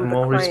like, do you from have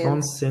more the clients.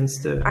 response since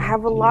the? I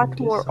have a lot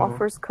more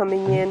offers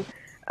coming in.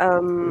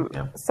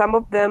 Some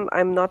of them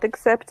I'm not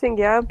accepting,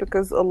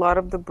 because a lot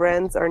of the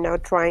brands are now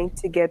trying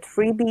to get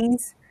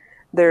freebies.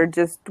 They're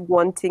just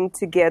wanting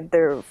to get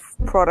their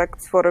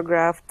products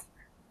photographed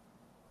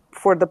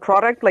for the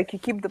product. Like, you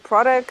keep the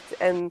product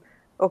and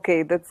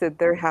okay, that's it.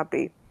 They're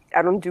happy.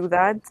 I don't do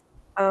that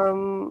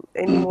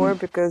anymore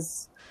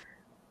because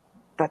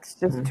that's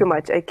just too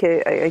much. I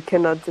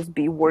cannot just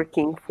be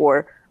working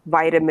for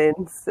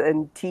vitamins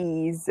and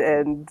teas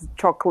and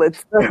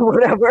chocolates or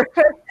whatever.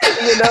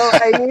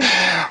 I need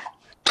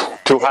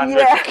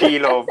 200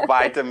 kilo of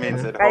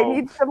vitamins at home. I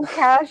need some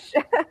cash.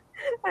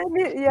 I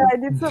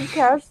need some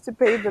cash to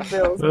pay the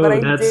bills. But I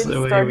did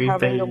start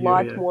having a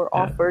lot more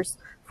offers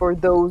for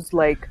those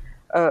like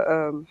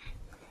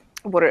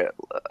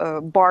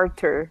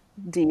barter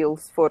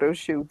deals, photo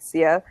shoots,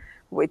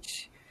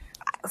 which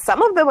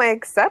some of them I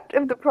accept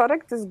if the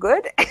product is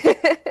good,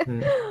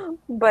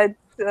 but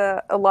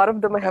a lot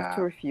of them I have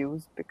to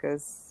refuse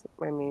because,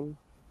 I mean,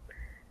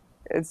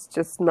 it's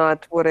just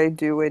not what I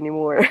do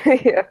anymore.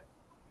 I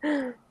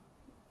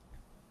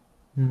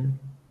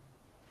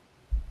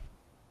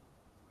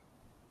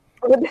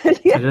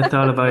just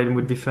thought about it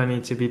would be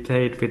funny to be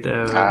paid with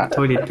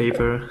toilet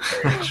paper.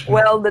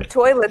 Well, the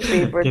toilet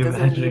paper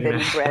doesn't need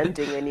any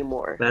branding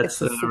anymore.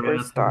 That's it's a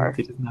superstar.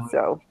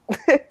 So.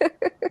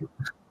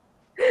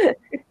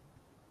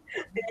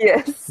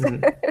 Yes.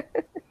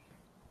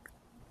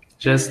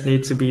 Just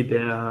need to be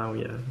there,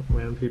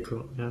 when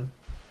people,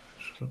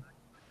 sure.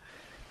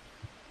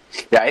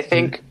 Yeah, I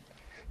think.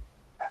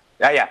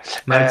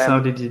 Max, how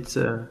did it?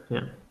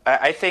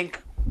 I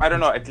think, I don't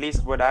know. At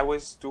least what I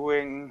was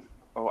doing,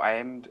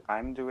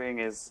 I'm doing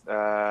is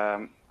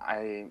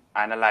I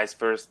analyze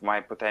first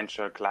my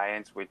potential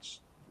clients,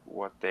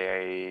 what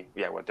their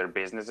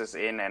business is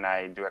in, and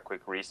I do a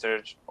quick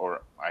research,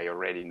 or I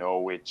already know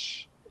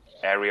which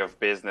area of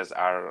business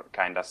are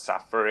kind of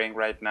suffering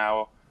right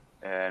now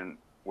and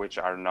which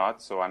are not.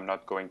 So I'm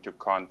not going to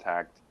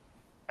contact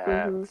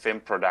film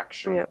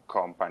production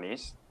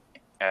companies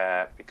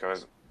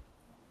because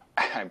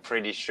I'm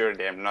pretty sure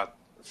they're not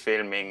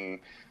filming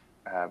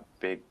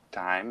big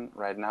time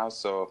right now.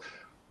 So,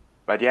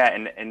 but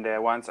and the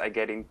ones I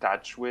get in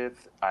touch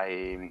with,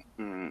 I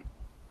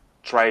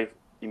try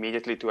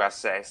immediately to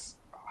assess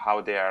how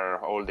they are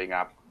holding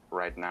up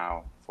right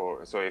now.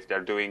 So if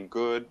they're doing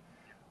good,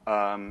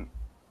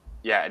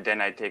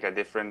 then I take a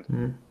different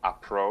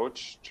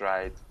approach.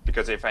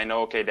 Because if I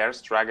know, okay, they're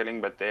struggling,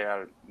 but they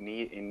are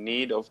in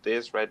need of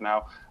this right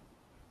now,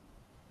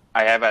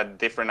 I have a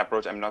different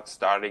approach. I'm not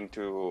starting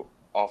to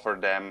offer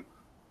them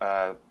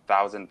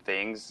 1,000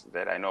 things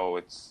that I know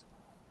it's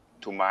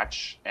too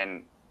much.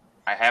 And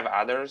I have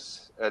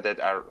others that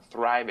are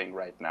thriving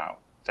right now,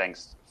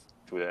 thanks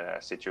to the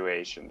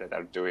situation, that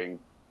are doing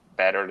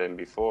better than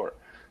before.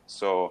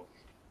 So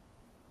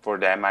for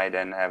them, I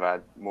then have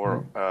a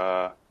more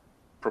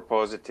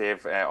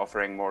propositive,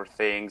 offering more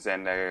things,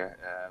 and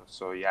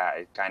so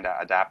I kind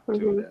of adapt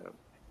to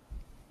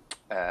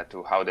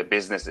how the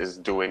business is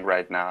doing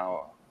right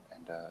now,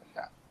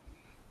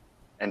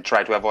 and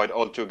try to avoid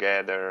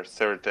altogether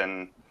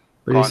certain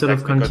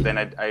contacts, because then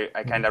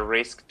I kind of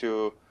risk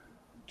to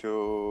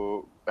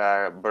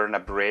burn a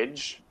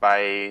bridge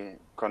by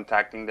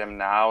contacting them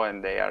now,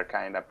 and they are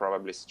kind of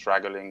probably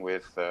struggling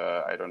with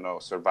I don't know,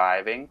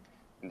 surviving.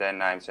 And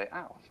then I say,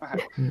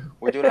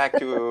 would you like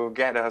to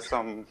get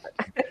some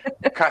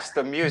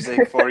custom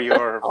music for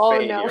your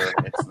failure? No.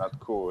 It's not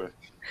cool.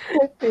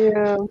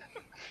 Yeah.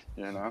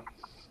 You know?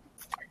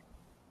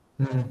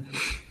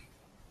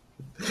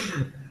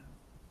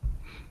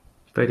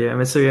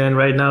 But so and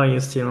right now you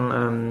still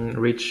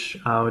reach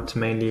out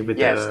mainly with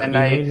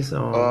emails?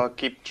 I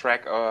keep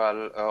track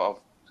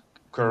of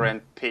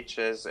current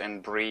pitches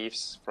and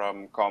briefs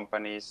from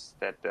companies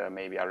that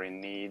maybe are in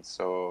need.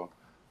 So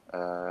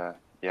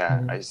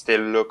I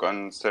still look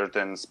on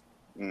certain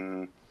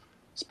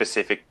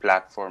specific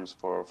platforms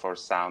for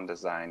sound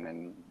design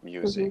and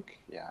music.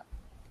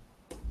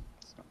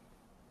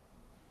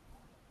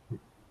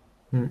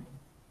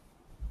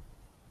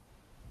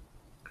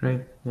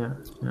 Great.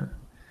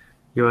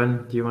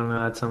 Johan, do you want to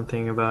add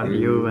something about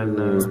you and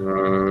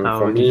how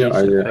for me,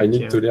 I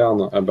need to learn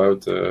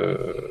about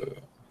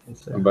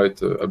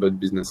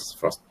business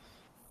first.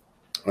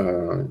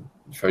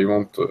 If I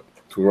want to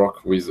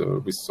work with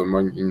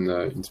someone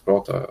in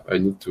sport, I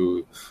need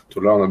to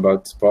learn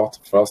about sport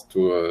first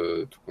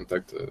to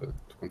contact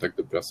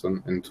the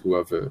person and to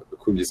have a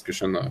cool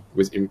discussion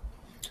with him,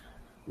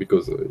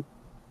 because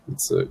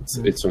it's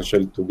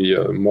essential to be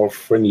more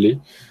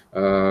friendly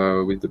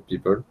with the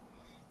people.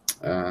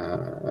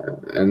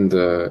 And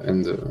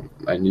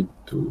I need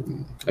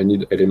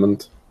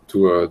element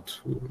to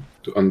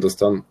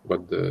understand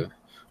what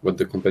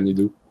the company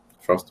do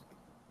first,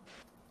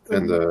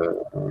 and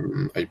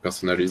I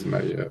personalize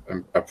my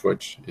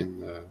approach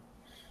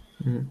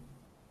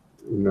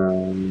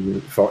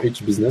for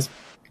each business,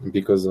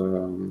 because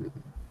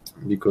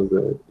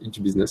each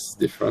business is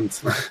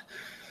different.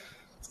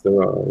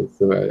 So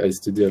I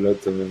study a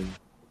lot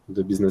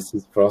the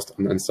businesses first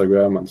on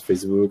Instagram, on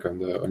Facebook,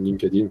 and on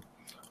LinkedIn,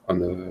 on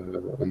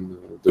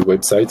the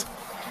website,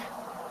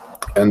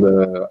 and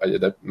I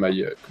adapt my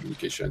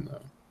communication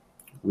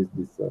with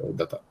this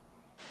data.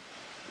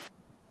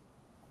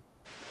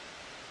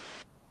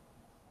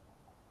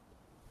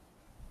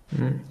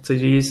 So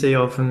do you say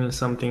often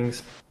something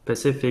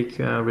specific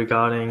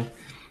regarding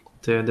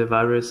the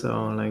virus,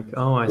 or like,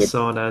 I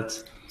saw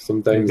that?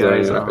 Sometimes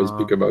I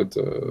speak about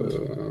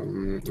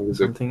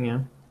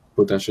something,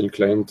 potential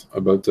client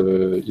about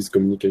his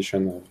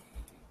communication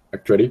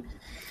actually,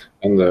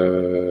 and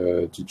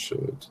teach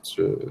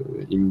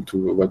him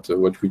to what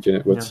he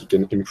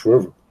can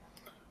improve.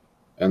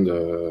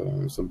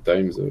 And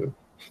sometimes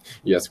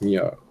he asks me,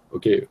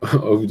 okay,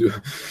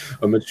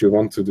 how much you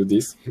want to do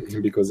this?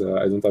 Because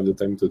I don't have the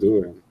time to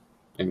do,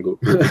 and go.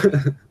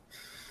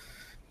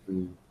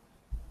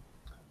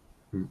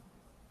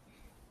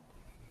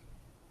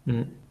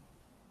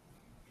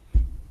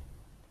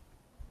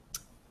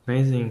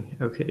 Amazing.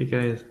 Okay,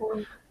 guys.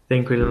 I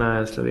think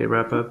we'll slowly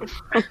wrap up.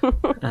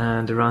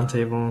 And the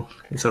roundtable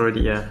is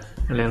already a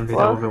little bit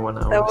over 1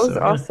 hour. That was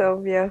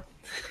awesome. Yeah.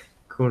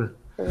 Cool.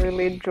 I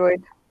really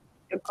enjoyed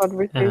the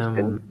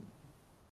conversation.